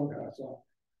write some kind of song.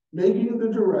 Making the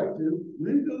directive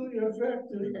legally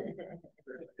effective.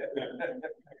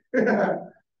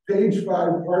 Page 5,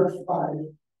 part 5.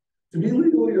 To be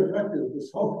legally effective,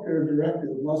 this healthcare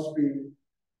directive must be,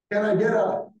 can I get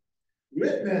a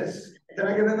witness? Can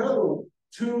I get another one?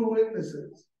 2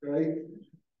 witnesses, right?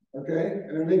 Okay,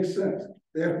 and it makes sense.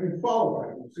 They have to be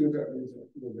qualified. We'll see what that means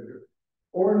a little bit here.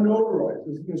 Or notarized.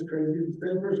 Isn't this crazy? The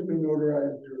same person can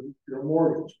notarize your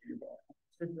mortgage.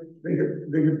 They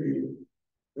could be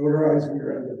notarizing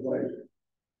your end of life.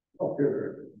 Okay.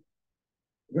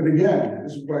 But again,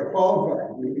 this is by qualified.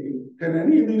 Can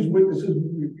any of these witnesses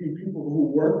be people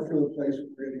who work for the place of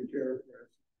creating care for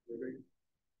us?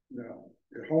 No.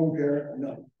 Their home care?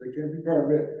 No. They can't be part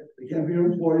of it. They can't be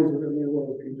employees of any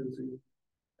local agency.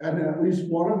 And at least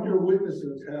one of your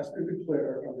witnesses has to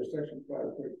declare under section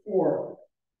 5.4,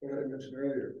 what I mentioned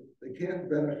earlier, they can't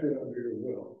benefit under your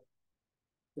will.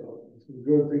 So it's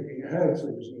good thinking ahead, so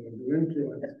there's no undue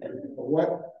influence. But what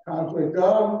conflict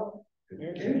of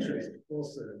interest? Well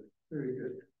said. Very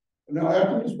good. Now,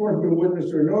 after this board's been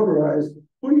witnessed or notarized,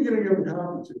 who are you going to give a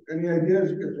copy to? Any ideas?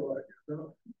 You get your ideas.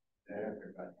 No?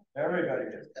 Everybody. Everybody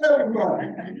gets it. Everybody,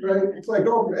 right? It's like,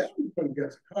 oh, everybody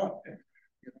gets a copy.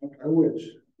 You know, I wish.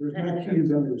 There's no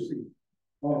keys under your seat.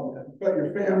 But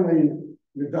your family,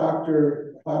 your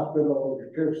doctor, hospital, your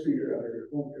care procedure, or your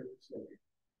home care facility.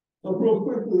 So real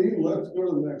quickly, let's go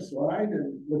to the next slide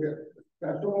and look at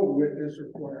special witness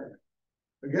requirement.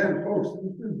 Again, folks,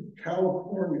 this is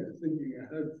California thinking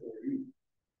ahead for you.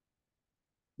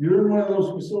 You're in one of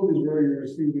those facilities where you're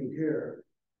receiving care.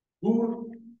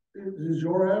 Who is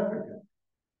your advocate?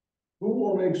 Who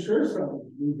will make sure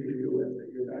someone's moving you in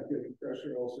that you're not getting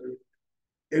pressure ulcers?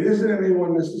 It isn't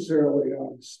anyone necessarily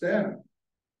on the staff.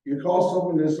 You call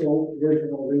someone this old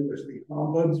version of English, the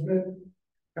ombudsman.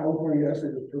 California actually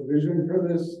has a provision for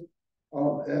this.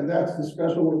 And that's the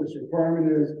special witness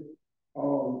requirement is,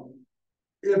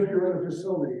 if you're in a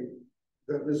facility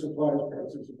that this applies, Part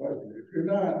 6 applies to you. If you're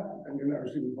not, and you're not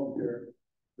receiving home care,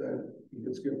 then you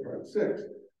can skip Part 6.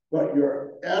 But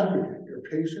your advocate, your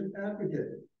patient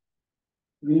advocate,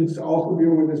 needs to also be a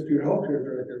witness to your healthcare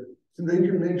director, so they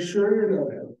can make sure you're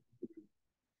not having.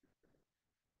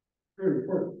 Very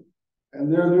important.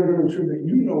 And they're there to ensure that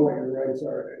you know what your rights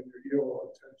are and your EOL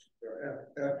intentions are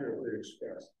accurately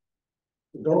expressed.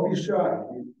 So don't be shy,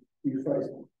 be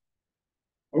feisty.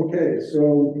 Okay, so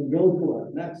we can go to our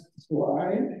next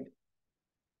slide.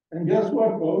 And guess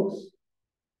what, folks?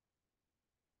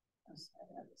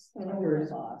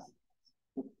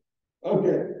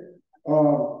 Okay.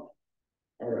 All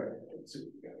right, let's see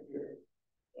what we got here.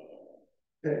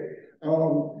 Okay.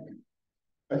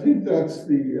 I think that's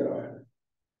the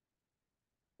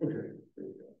okay, there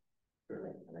we go.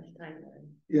 How much time?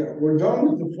 Yeah, we're done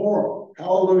with the forum.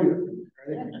 Hallelujah.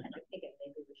 Right? I think it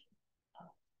maybe we should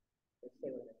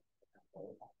stay with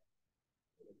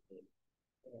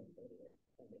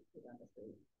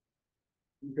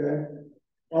it. Okay.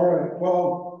 All right.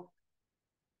 Well,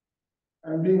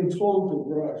 I'm being told to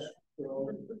rush.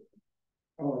 So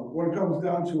what it comes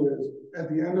down to is at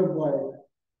the end of life,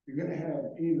 you're going to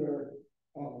have either,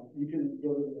 you can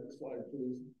go to the next slide,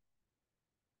 please.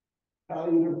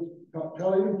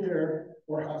 Palliative care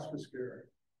or hospice care.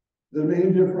 The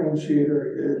main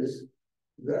differentiator is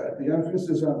that the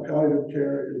emphasis on palliative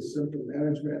care is symptom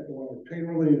management along with pain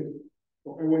relief,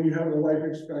 and when you have a life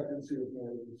expectancy of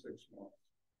more than 6 months.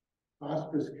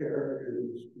 Hospice care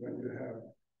is when you have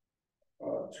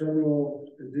a terminal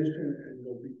condition and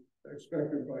you'll be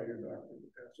expected by your doctor to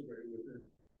pass away within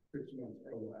 6 months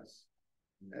or less.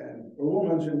 And I will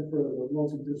mention for the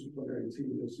multidisciplinary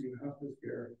team you'll see in hospice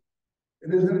care,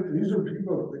 these are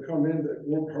people that come in that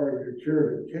weren't part of your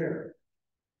curative care.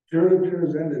 Curative care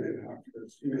is ended in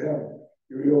hospice. You have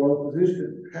your EOL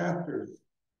physician, pastors,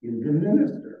 you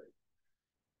minister,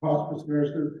 hospice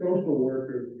nurses, social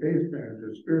workers, case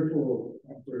managers, spiritual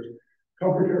counselors,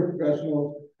 comfort care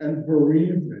professionals, and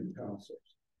bereavement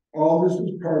counselors. All this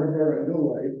is part of our end of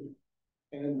life.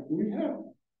 And we have,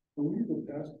 when we go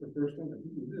past the first one, I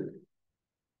think we did.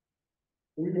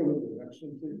 Can we go to the next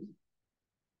one, please?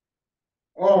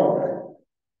 All right.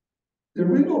 Did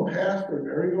we go past the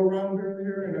merry-go-round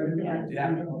earlier? And I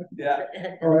didn't Yeah.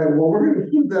 All right, well, we're going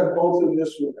to keep that both in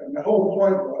this one. And the whole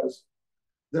point was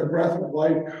the breath of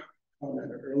life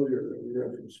comment earlier that we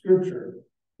read from scripture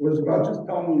was about just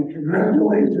telling you,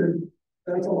 congratulations.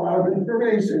 That's a lot of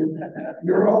information.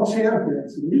 You're all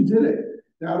champions. And you did it.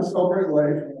 Now to celebrate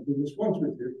life, I'll do this once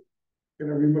with you. Can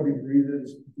everybody breathe in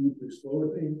deeply, slow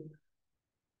with me?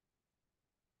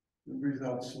 And breathe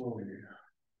out slowly.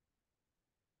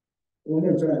 One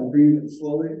more time, breathe in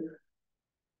slowly.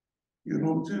 You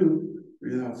know too.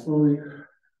 Breathe out slowly.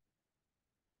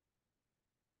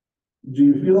 Do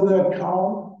you feel that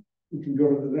calm? We can go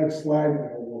to the next slide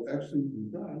and we'll actually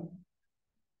be done.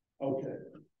 Okay.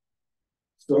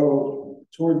 So,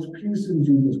 towards peace in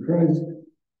Jesus Christ,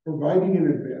 providing in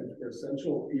advance for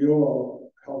essential EOL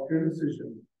healthcare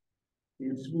decisions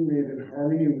needs to be made in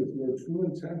harmony with your true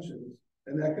intentions,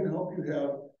 and that can help you have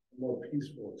a more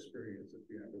peaceful experience at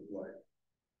the end of life.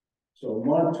 So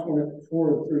Mark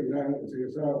 24:39 will take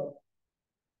us out.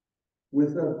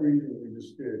 With that breathing we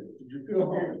just did you feel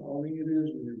how calming it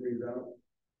is when you breathe out?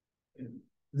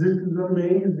 This is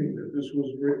amazing that this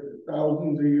was written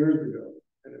thousands of years ago,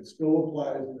 and it still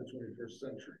applies in the 21st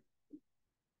century.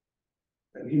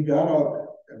 And he got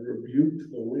up and rebuked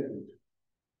the wind.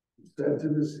 He said to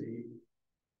the sea,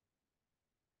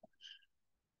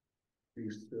 "Be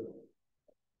still."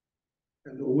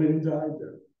 And the wind died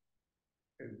there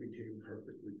and became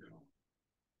perfectly calm.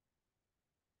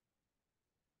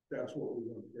 That's what we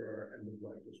want for our end of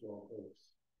life as well,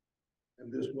 folks.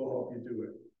 And this will help you do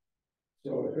it.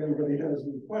 So if anybody has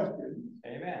any questions.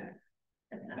 Amen.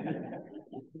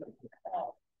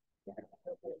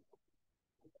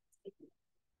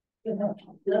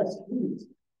 Yes, please.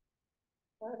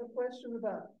 I have a question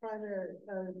about primary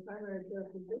care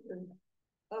physicians.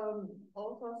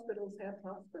 All hospitals have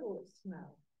hospitalists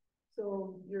now.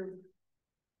 So your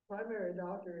primary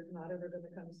doctor is not ever going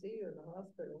to come see you in the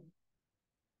hospital.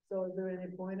 So is there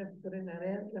any point of putting that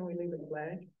in? Can we leave it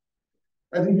blank?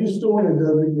 I think you still want to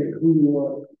designate who you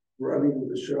are running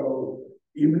the show,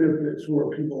 even if it's where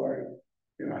people aren't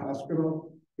in a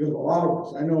hospital, Because a lot of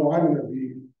us, I know I'm gonna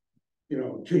be, you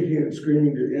know, kicking and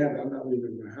screaming to the end, I'm not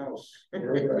leaving my house,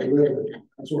 wherever I live,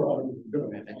 that's where I'm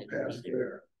gonna pass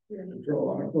there. And for a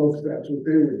lot of folks, that's what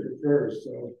they would prefer,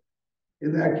 so.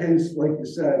 In that case, like you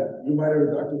said, you might have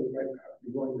a doctor that might not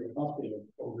be going to the hospital,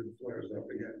 COVID flares up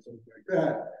again, something like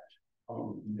that.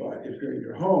 But if you're in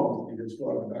your home, you can still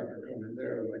have a doctor come in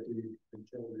there, like you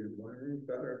control the environment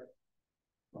better.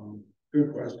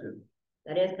 Good question.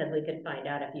 That is because we could find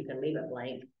out if you can leave it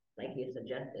blank, like you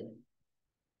suggested.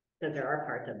 Because there are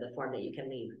parts of the form that you can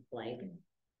leave blank,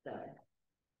 so.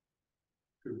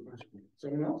 Good question.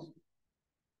 Someone else?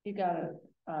 You got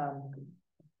a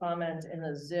comment in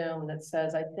the Zoom that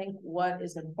says, I think what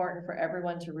is important for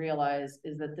everyone to realize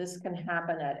is that this can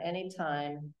happen at any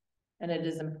time. And it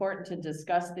is important to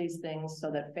discuss these things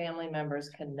so that family members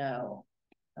can know.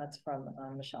 That's from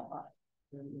Michelle Hott.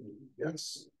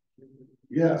 Yes.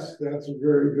 Yes, that's a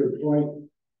very good point.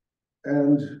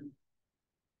 And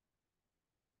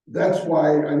that's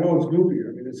why I know it's goofy.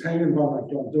 I mean, it's hanging by my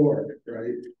front door,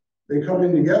 right? They come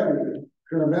in to get me,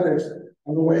 paramedics,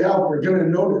 on the way out, they're gonna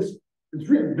notice. It's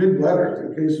written big letters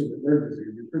in case of emergency.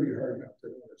 It'd be pretty hard not to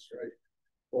notice, right?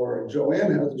 Or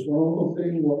Joanne has this one little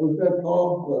thing, what was that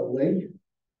called? The link?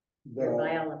 Your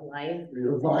vial of life.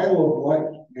 Your vial of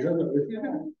life. You have that with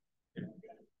you?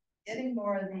 Getting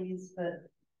more of these, but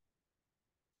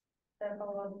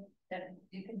several that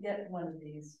you can get one of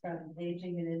these from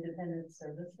Aging and Independent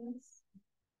Services.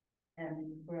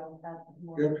 And we'll have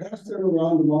more. Yeah, pass that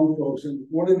around among folks. And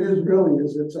what it is really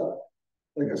is it's a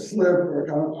like a slip or a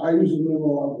kind of, I use a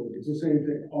minimal envelope. It's the same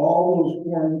thing. All those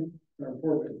forms are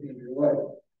important in your life.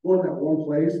 Go in that one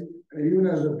place, and it even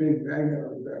has a big magnet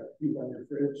on that keep on your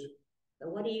fridge. So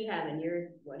what do you have in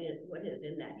yours? What is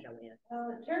in that, Joanne? Well,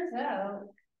 it turns out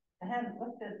I haven't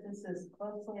looked at this as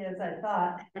closely as I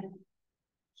thought.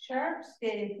 Sharps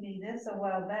gave me this a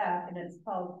while back, and it's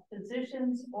called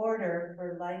Physician's Order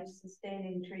for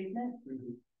Life-Sustaining Treatment.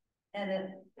 Mm-hmm. And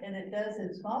it does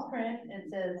in small print. It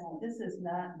says this is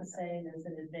not the same as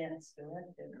an advanced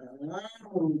directive.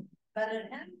 But it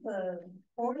has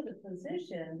for the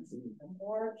physicians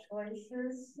more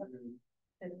choices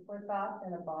to click off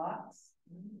in a box.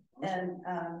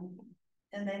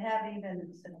 And they have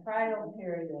even a trial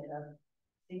period of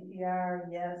CPR,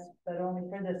 yes, but only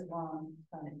for this long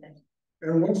kind of thing.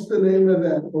 And what's the name of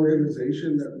that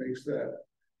organization that makes that?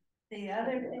 The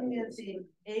other thing is the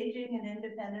Aging and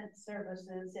Independent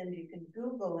Services, and you can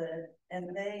Google it,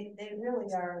 and they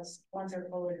really are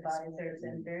wonderful advisors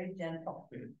and very gentle.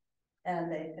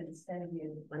 And they can send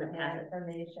you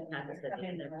information.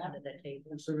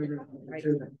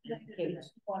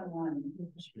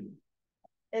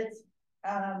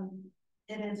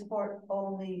 It is for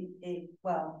only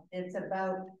it's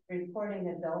about reporting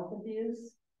adult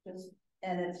abuse,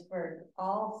 and it's for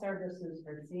all services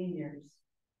for seniors.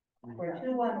 Where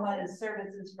 211 is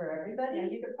services for everybody. Yeah,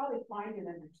 you could probably find it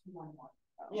under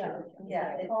 211.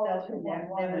 Yeah, it's all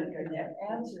 211 and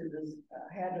answered this,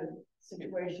 had a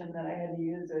situation that I had to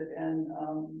use it, and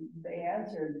they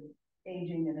answered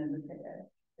aging and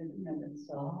independence.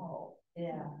 So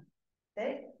yeah,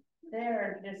 they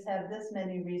just have this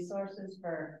many resources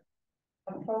for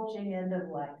approaching end of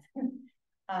life.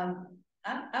 I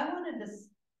wanted to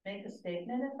make a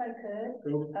statement if I could.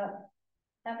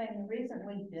 Having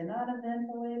recently been on a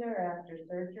ventilator after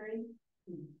surgery,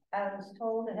 I was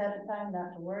told ahead of time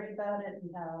not to worry about it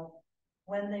and how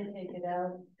when they take it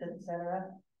out,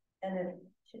 etc. And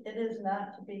it is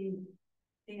not to be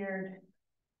feared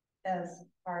as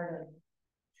part of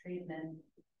treatment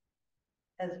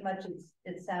as much as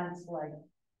it sounds like.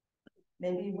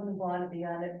 Maybe you wouldn't want to be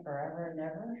on it forever and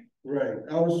ever. Right.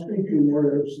 I was speaking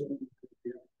more of some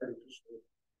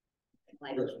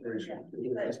respiration.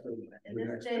 In this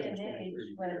day and age,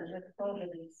 with COVID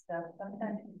and stuff,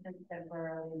 sometimes you just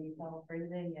temporarily need help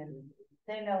breathing, and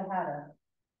they know how to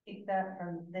keep that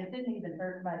from. They didn't even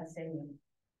hurt my saying,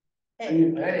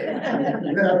 "Hey."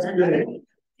 That's good.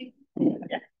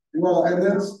 Well, and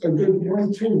that's a good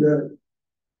point too. That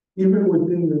even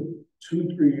within the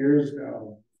 2-3 years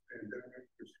now,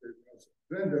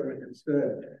 pandemic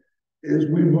instead, is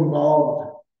we've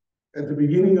evolved. At the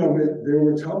beginning of it, they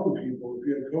were telling people if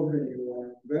you had COVID and you were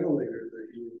on a ventilator that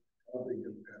you probably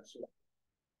didn't have. So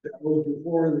that was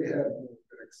before they had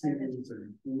vaccines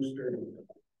and boosters.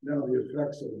 Now the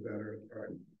effects of that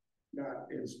are not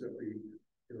instantly,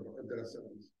 a death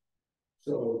sentence.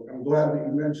 So I'm glad that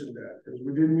you mentioned that, because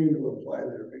we didn't mean to imply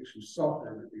that it makes you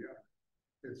suffer.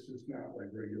 It's just not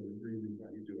like regular breathing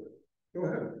when you do it. Go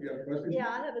ahead. You have a question? Yeah,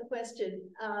 I have a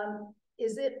question.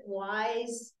 Is it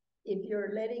wise if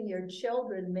you're letting your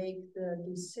children make the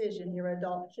decision, your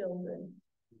adult children,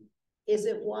 is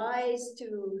it wise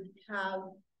to have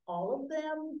all of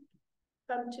them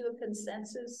come to a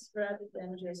consensus rather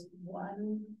than just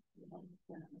one?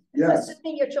 Yes.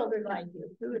 Assuming your children like you.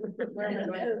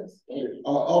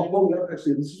 I'll hold up,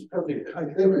 actually, this is perfect. I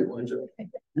think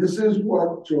this is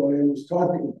what Joanne was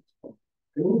talking about.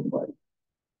 It was like,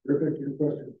 perfect, your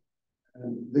question.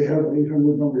 And they have an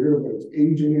 800 number here, but it's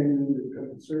aging and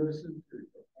independent services.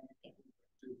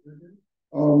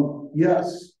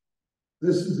 Yes,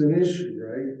 this is an issue,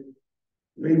 right?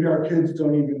 Maybe our kids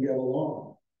don't even get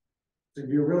along. So if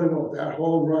you really want that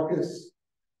whole ruckus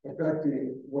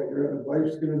affecting what your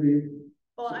life's going to be.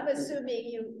 Well, I'm assuming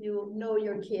you know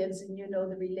your kids and you know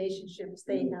the relationships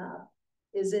they have.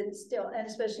 Is it still, and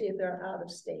especially if they're out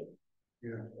of state?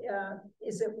 Yeah.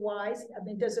 Is it wise? I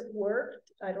mean, does it work?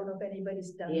 I don't know if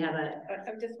anybody's done. Yeah,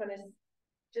 I just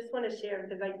want to share,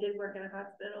 because I did work in a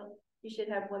hospital. You should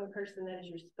have one person that is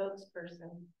your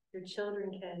spokesperson. Your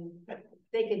children can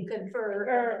confer.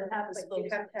 But you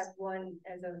have to have one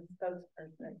as a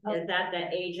spokesperson. Is that the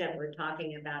agent we're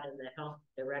talking about in the health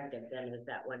directive? Then is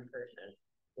that one person,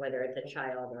 whether it's a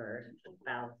child or a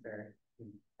spouse or?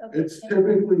 Okay. It's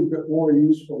typically a bit more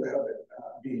useful to have it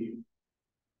be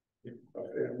a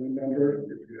family member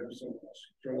if you have someone else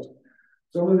you trust.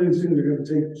 Some of these things are going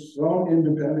to take some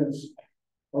independence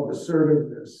of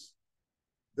assertiveness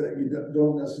that you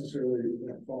don't necessarily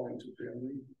fall into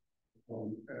family.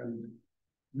 And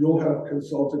you'll have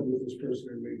consulted with this person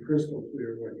and made crystal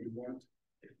clear what you want,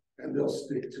 and they'll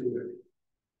stick to it.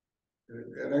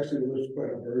 And it actually lifts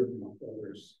quite a burden off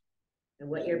others. And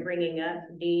what you're bringing up,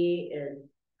 Dee, is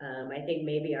I think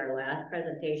maybe our last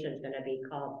presentation is going to be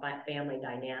called Family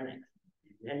Dynamics,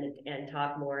 and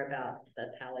talk more about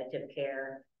the palliative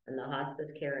care and the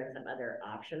hospice care and some other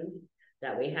options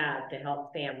that we have to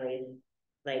help families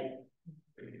like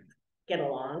get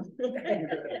along.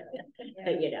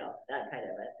 You know, that kind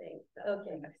of a thing. So.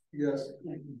 Okay. Yes.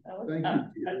 Thank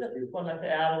you. I just wanted to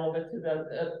add a little bit to this.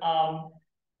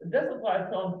 This is why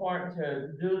it's so important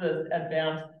to do this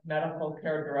advanced medical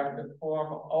care directive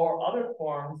form or other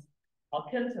forms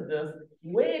akin to this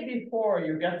way before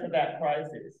you get to that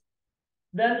crisis.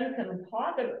 Then you can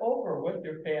talk it over with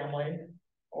your family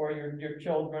or your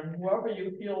children, whoever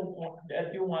you feel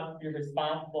that you want to be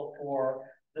responsible for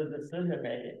the decision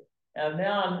making. And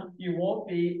then you won't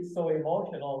be so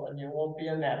emotional and you won't be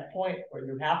in that point where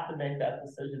you have to make that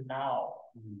decision now.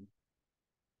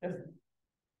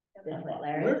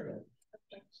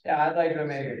 Yeah, I'd like to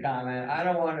make a comment. I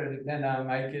don't want to depend on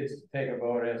my kids to take a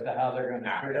vote as to how they're going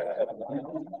to treat it.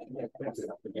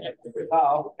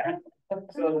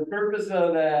 So the purpose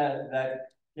of that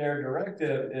care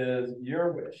directive is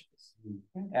your wishes.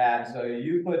 And so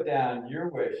you put down your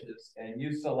wishes and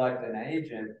you select an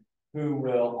agent who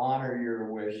will honor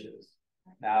your wishes.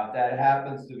 Now, if that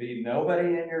happens to be nobody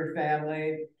in your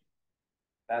family,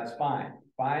 that's fine.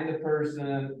 Find a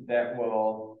person that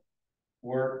will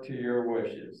work to your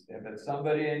wishes. If it's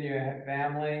somebody in your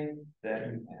family,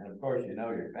 then, and of course you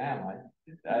know your family,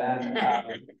 then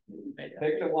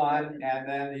pick the one, and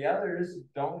then the others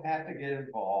don't have to get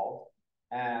involved.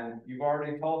 And you've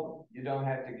already told them you don't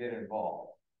have to get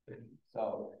involved.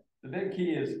 So the big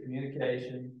key is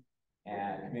communication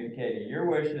and communicating your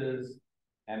wishes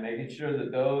and making sure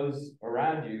that those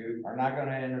around you are not going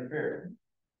to interfere.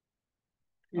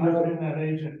 I've been that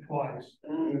agent twice,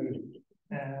 and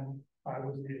I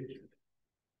was the agent.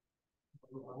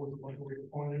 I was the one who was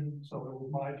appointed, so it was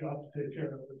my job to take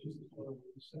care of it, just as what I was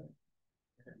saying.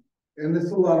 And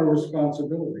it's a lot of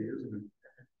responsibility, isn't it?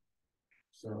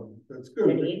 So that's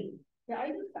good.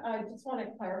 Yeah, I just want to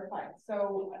clarify.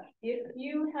 So if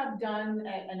you have done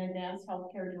an advanced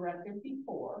healthcare directive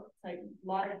before, like a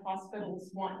lot of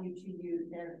hospitals want you to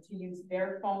use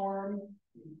their form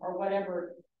or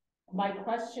whatever. My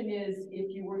question is,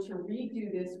 if you were to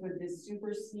redo this, would this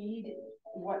supersede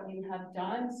what you have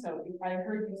done? So if I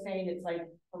heard you saying it's like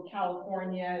for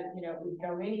California, you know, it would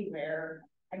go anywhere.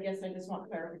 I guess I just want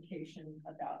clarification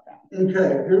about that.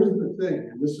 Okay, here's the thing,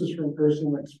 and this is from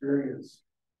personal experience.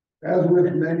 As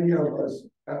with many of us,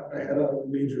 I had a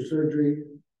major surgery,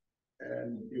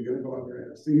 and you're going to go under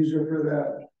anesthesia for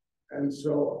that. And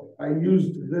so I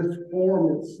used this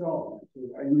form itself.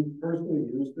 I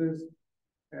personally used this,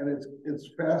 and it's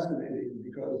fascinating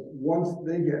because once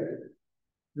they get it,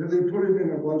 then they put it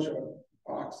in a bunch of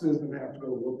boxes and have to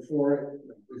go look for it.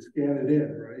 They scan it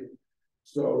in, right?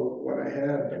 So when I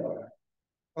had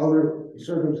other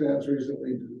circumstances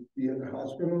recently to be in the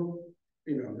hospital,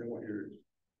 you know, they want your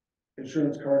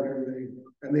insurance card and everything,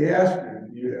 and they asked me,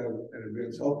 do you have an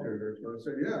advanced healthcare directive? I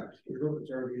said, yeah,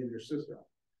 it's already in your system.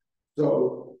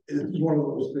 So it's one of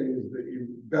those things that you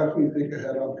definitely think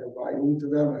ahead on providing to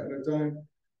them ahead of time.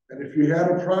 And if you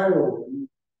had a prior one,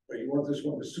 but you want this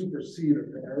one to supersede a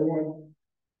prior one,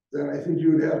 then I think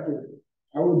you would have to,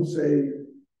 I would say,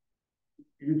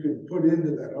 you could put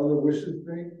into that other wishes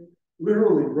thing,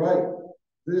 literally write,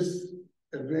 this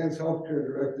advanced healthcare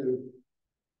directive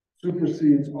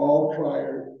supersedes all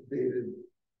prior dated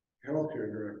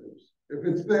healthcare directives. If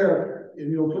it's there,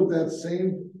 and you'll put that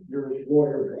same, your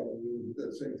lawyer probably will put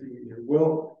that same thing in your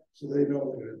will, so they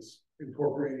know that it's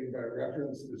incorporating by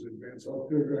reference this advanced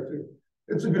healthcare directive.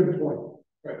 It's a good point,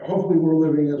 right? Hopefully we're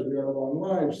living as we are long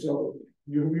lives, so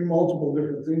you can be multiple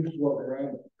different things floating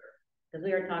around. Because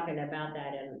we were talking about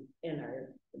that in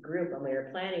our group when we were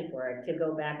planning for it, to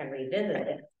go back and revisit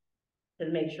it, to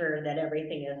make sure that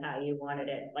everything is how you wanted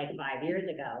it like 5 years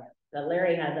ago. But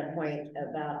Larry has a point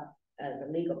about the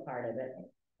legal part of it.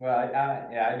 Well,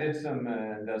 I did some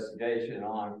investigation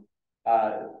on,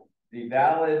 the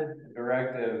valid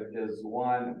directive is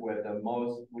one with the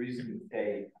most recent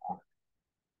date on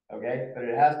it. Okay, but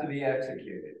it has to be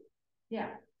executed.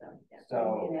 Yeah.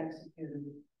 So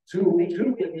Two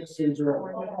witnesses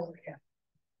are.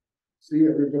 See,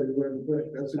 everybody learned quick.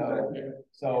 That's exactly it.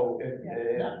 So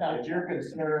if you're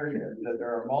concerned that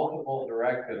there are multiple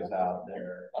directives out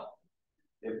there,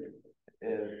 if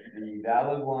the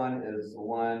valid one is the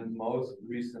one most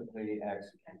recently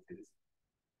executed,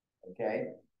 okay?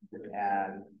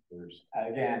 And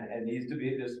again, it needs to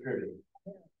be distributed.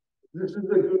 This is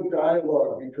a good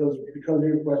dialogue because of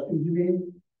your questions, you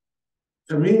mean?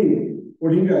 To me,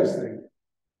 what do you guys think?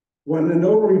 When the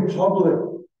notary public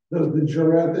does the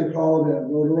jurat, they call it,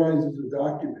 and notarizes a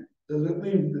document, does it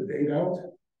leave the date out?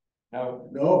 No.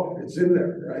 No, it's in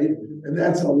there, right? And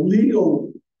that's a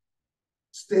legal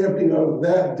stamping of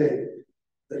that date,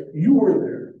 that you were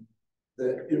there,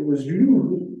 that it was you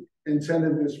who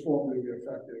intended this form to be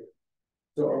effective.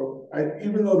 So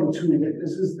even though the two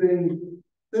witnesses thing,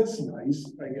 that's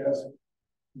nice, I guess,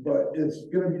 but it's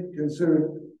going to be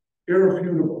considered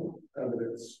irrefutable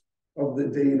evidence of the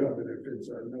date of it if it's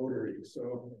a notary.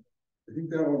 So I think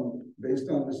that one, based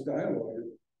on this dialogue, it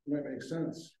might make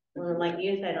sense. Well, like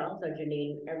you said also,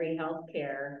 Janine, every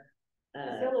healthcare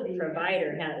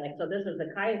provider has, like, so this is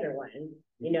the Kaiser one,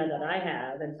 you know, that I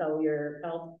have, and so your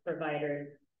health providers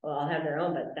will all have their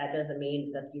own, but that doesn't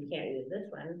mean that you can't use this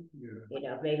one. Yeah. You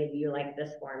know, maybe you like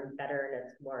this form better and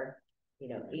it's more, you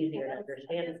know, easier to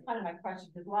understand. That's kind of my question,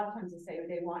 because a lot of times they say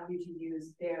they want you to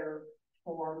use their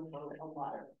form for a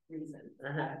lot of reasons.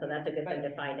 So that's a good thing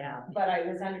to find out. But I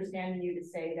was understanding you to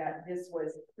say that this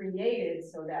was created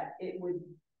so that it would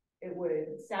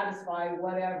satisfy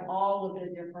whatever, all of the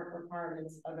different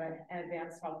requirements of an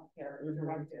advanced healthcare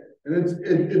directive. And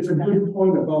it's a good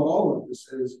point about all of this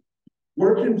is,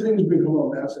 where can things become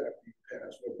a mess after you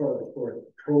pass? What part of the court?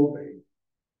 Probate,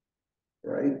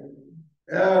 right?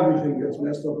 Everything gets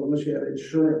messed up unless you had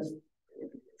insurance,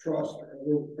 trust,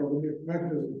 or other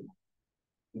mechanism.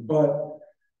 But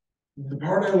the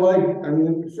part I like, I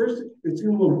mean, first, it's a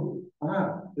little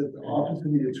odd that the Office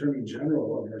of the Attorney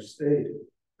General of our state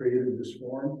created this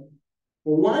form.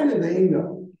 Well, why do they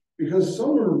know? Because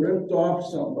someone ripped off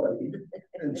somebody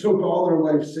and took all their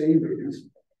life savings,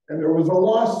 and there was a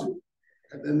lawsuit.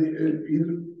 And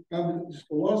then not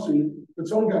just a lawsuit, but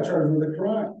someone got charged with a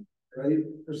crime, right?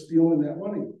 For stealing that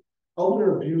money.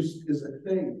 Elder abuse is a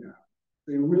thing now.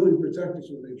 They really protect us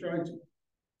when they try to.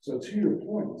 So to your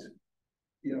point,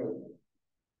 you know,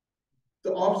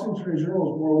 the Office of the Attorney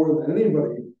General is more aware than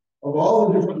anybody of all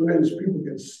the different ways people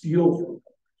can steal from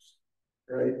others,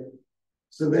 right?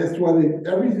 So that's why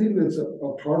everything that's a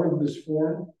part of this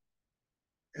form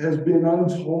has been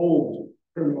untold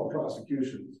criminal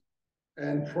prosecutions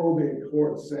and probate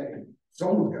courts saying,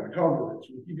 someone's got to cover this.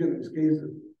 We keep getting these cases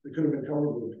that could have been covered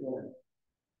with a form.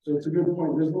 So it's a good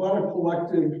point. There's a lot of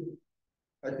collective,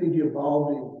 I think,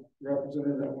 evolving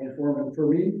represented that one form. And for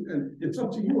me, and it's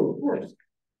up to you, of course.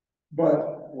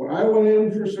 But when I went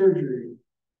in for surgery,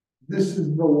 this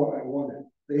is the one I wanted.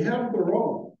 They have their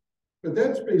own, but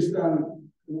that's based on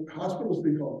hospitals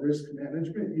they call risk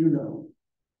management, you know.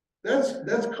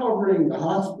 That's covering the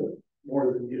hospital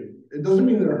more than you. It doesn't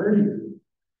mean they're hurting you,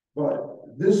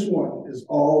 but this one is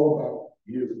all about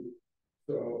you.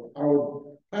 So I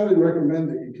would highly recommend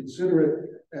that you consider it.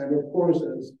 And of course,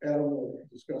 as Adam will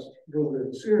discuss earlier in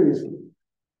the series,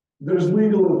 there's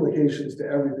legal implications to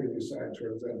everything you sign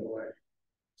towards end of life.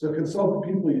 So consult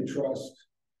the people you trust,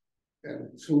 and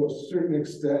to a certain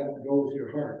extent, go with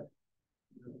your heart.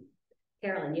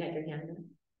 Carolyn, you had your hand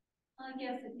up.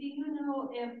 Yes, do you know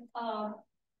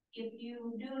if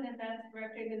you do an advanced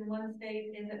directive in one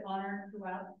state, is it honored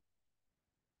throughout?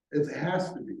 It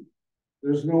has to be.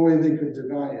 There's no way they could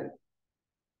deny it.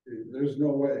 There's no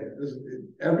way.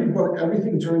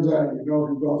 Everything turns on, you know, if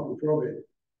you've gone through probate,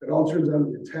 it all turns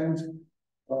on the intent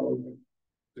of,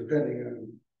 depending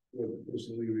on what the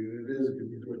person leaving it is, it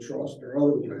could be to a trust or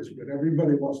otherwise, but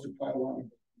everybody wants to pile on.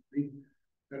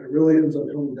 And it really ends up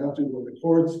coming down to when the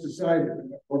courts decide,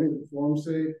 what do the forms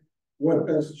say, what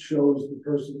best shows the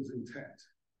person's intent.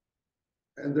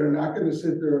 And they're not going to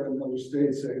sit there in another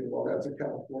state saying, well, that's a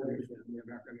California form, we're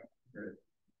not going to, right?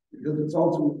 Because it's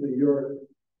ultimately your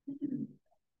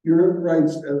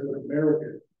rights as an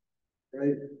American,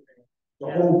 right? The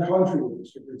whole country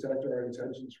wants to protect our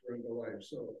intentions for end of life.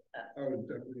 So I would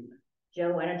definitely.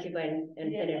 Joe, why don't you go ahead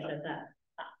and finish with that?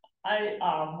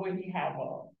 We have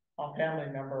a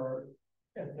family member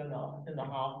that's in the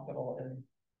hospital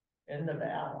in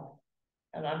Nevada.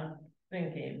 And I'm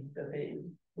thinking that they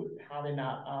would probably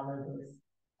not honor this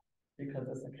because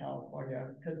it's in California,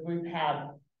 because we've had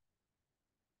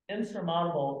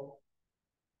insurmountable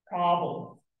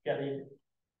problems getting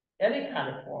any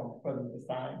kind of form for them to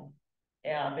sign.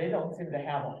 And they don't seem to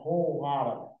have a whole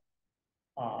lot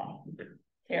of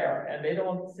care, and they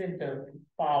don't seem to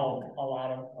follow a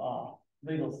lot of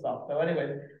legal stuff. So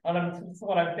anyway, so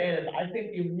what I'm saying is I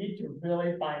think you need to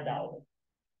really find out.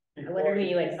 Whatever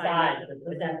you would find out,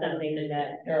 is that something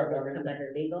that comes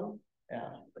under legal? Yeah.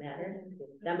 Matters?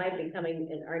 That might be coming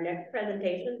in our next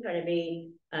presentation, is going to be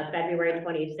February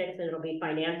 26th, and it'll be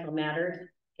financial matters.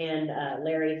 And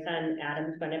Larry's son,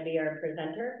 Adam's going to be our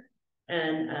presenter.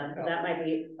 And so that might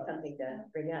be something to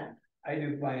bring up. I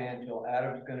do financial,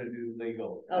 Adam's gonna do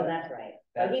legal. Oh, that's right.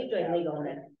 Oh, he's doing legal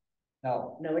next.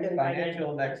 No, we're doing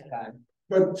financial next time.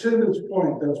 But to this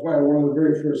point, that's why one of the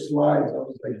very first slides, I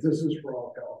was like, this is for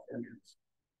all Californians.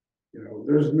 You know,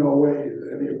 there's no way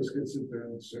that any of us can sit there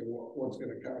and say, well, what's going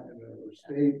to count in another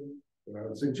state? What I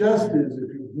would suggest is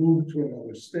if you move to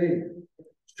another state,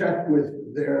 check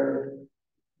with their,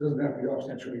 doesn't have to be Office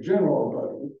of Attorney General, but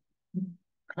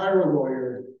hire a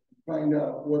lawyer, find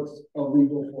out what's a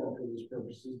legal form for these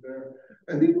purposes there.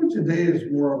 I think what today is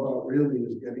more about really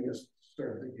is getting us to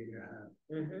start thinking ahead.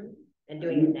 Mm-hmm. And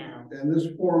doing it now. And this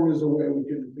form is a way we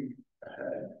can think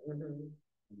ahead. Mm-hmm.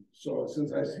 So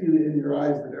since I see it in your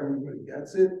eyes that everybody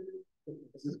gets it,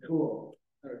 this is cool.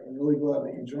 I'm really glad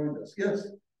that you joined us. Yes?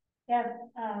 Yes,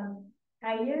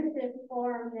 I use this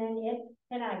form, and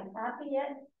can I copy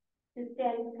it to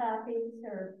send copies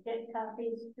or get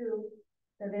copies to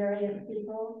the various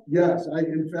people? Yes,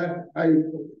 in fact,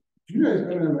 you guys,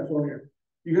 I don't have my phone here.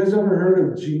 You guys ever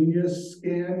heard of Genius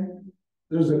Scan?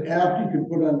 There's an app you can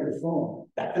put on your phone.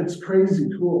 It's crazy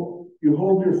cool. You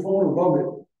hold your phone above it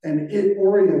and it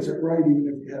orients it right, even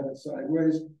if you have it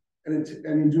sideways. And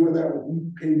you do that with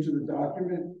each page of the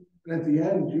document. And at the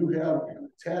end, you have an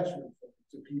attachment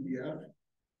to PDF.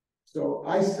 So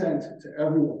I sent to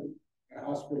everyone, my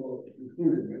hospital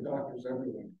included, my doctors,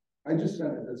 everyone. I just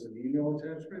sent it as an email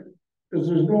attachment because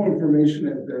there's no information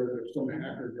in there that if some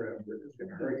hacker grabs it, it's going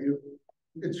to hurt you.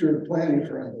 It's your planning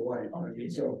for end of life. I mean,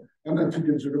 so I'm not too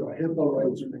concerned about HIPAA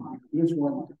rights or anything. This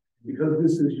one, because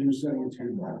this is you sending it to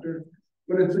your doctor.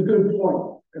 But it's a good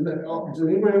point. And then, does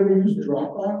anybody ever use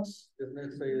Dropbox? Doesn't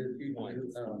that say that you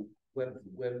use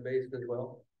web-based as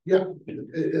well? Yeah,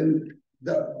 and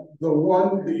the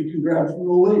one that you can grab from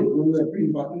the link, remember that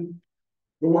green button?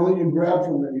 The one that you grab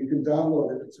from there, you can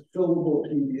download it. It's a fillable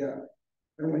PDF.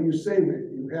 And when you save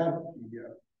it, you have a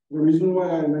PDF. The reason why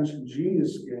I mentioned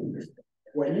Genius Scan is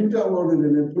when you download it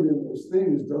and then put in those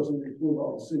things, doesn't include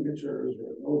all the signatures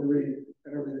or notary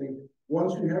and everything.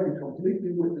 Once you have it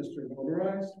completely witnessed or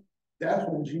notarized, that's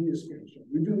when Genius Scan.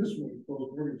 We do this when we close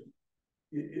mortgages.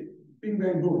 Bing,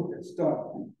 bang, boom, it's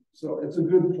done. So it's a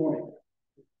good point.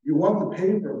 You want the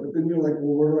paper, but then you're like,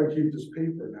 well, where do I keep this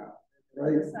paper now?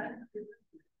 Right?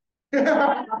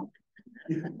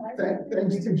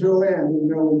 Thanks to Joanne, we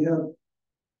know we have.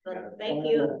 Well, thank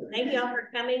you all for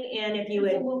coming. And if you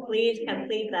would please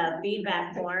complete the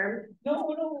feedback form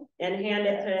and hand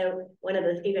it to one of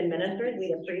the Stephen ministers,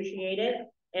 we'd appreciate it.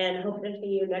 And hope to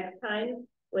see you next time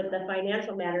with the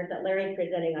financial matters that Larry's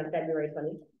presenting on February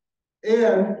 20th.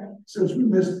 And since we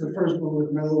missed the first one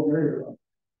with Mellow Mary,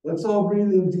 let's all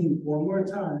breathe in deep one more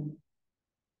time.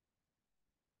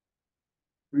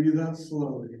 Breathe out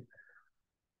slowly.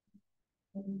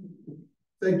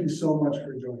 Thank you so much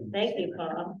for joining us. Thank you,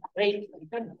 Paul. Wait.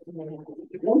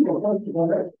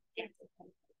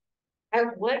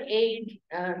 At what age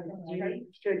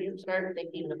should you start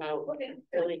thinking about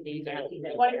filling these out?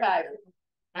 25.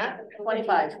 Huh?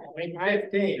 25.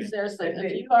 15. Seriously,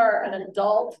 if you are an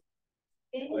adult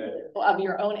of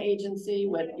your own agency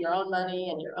with your own money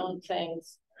and your own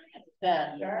things,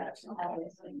 then.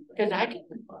 Cause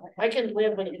I can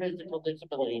live with a physical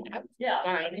disability now. Yeah.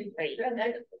 Fine, great.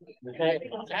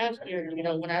 But last year, you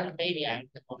know, when I was a baby, I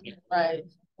Right.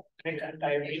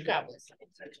 I recovered.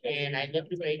 And I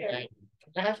lived a great life.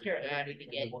 Last year I added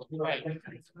again, right.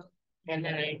 And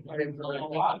then I started going.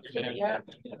 Yeah.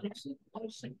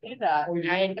 Do that.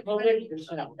 I had COVID,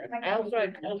 I also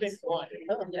had COVID one.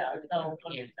 Yeah, no.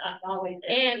 Yeah.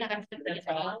 And I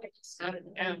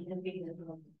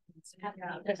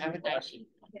have a nice.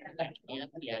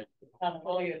 Yeah. I'm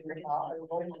fully agree.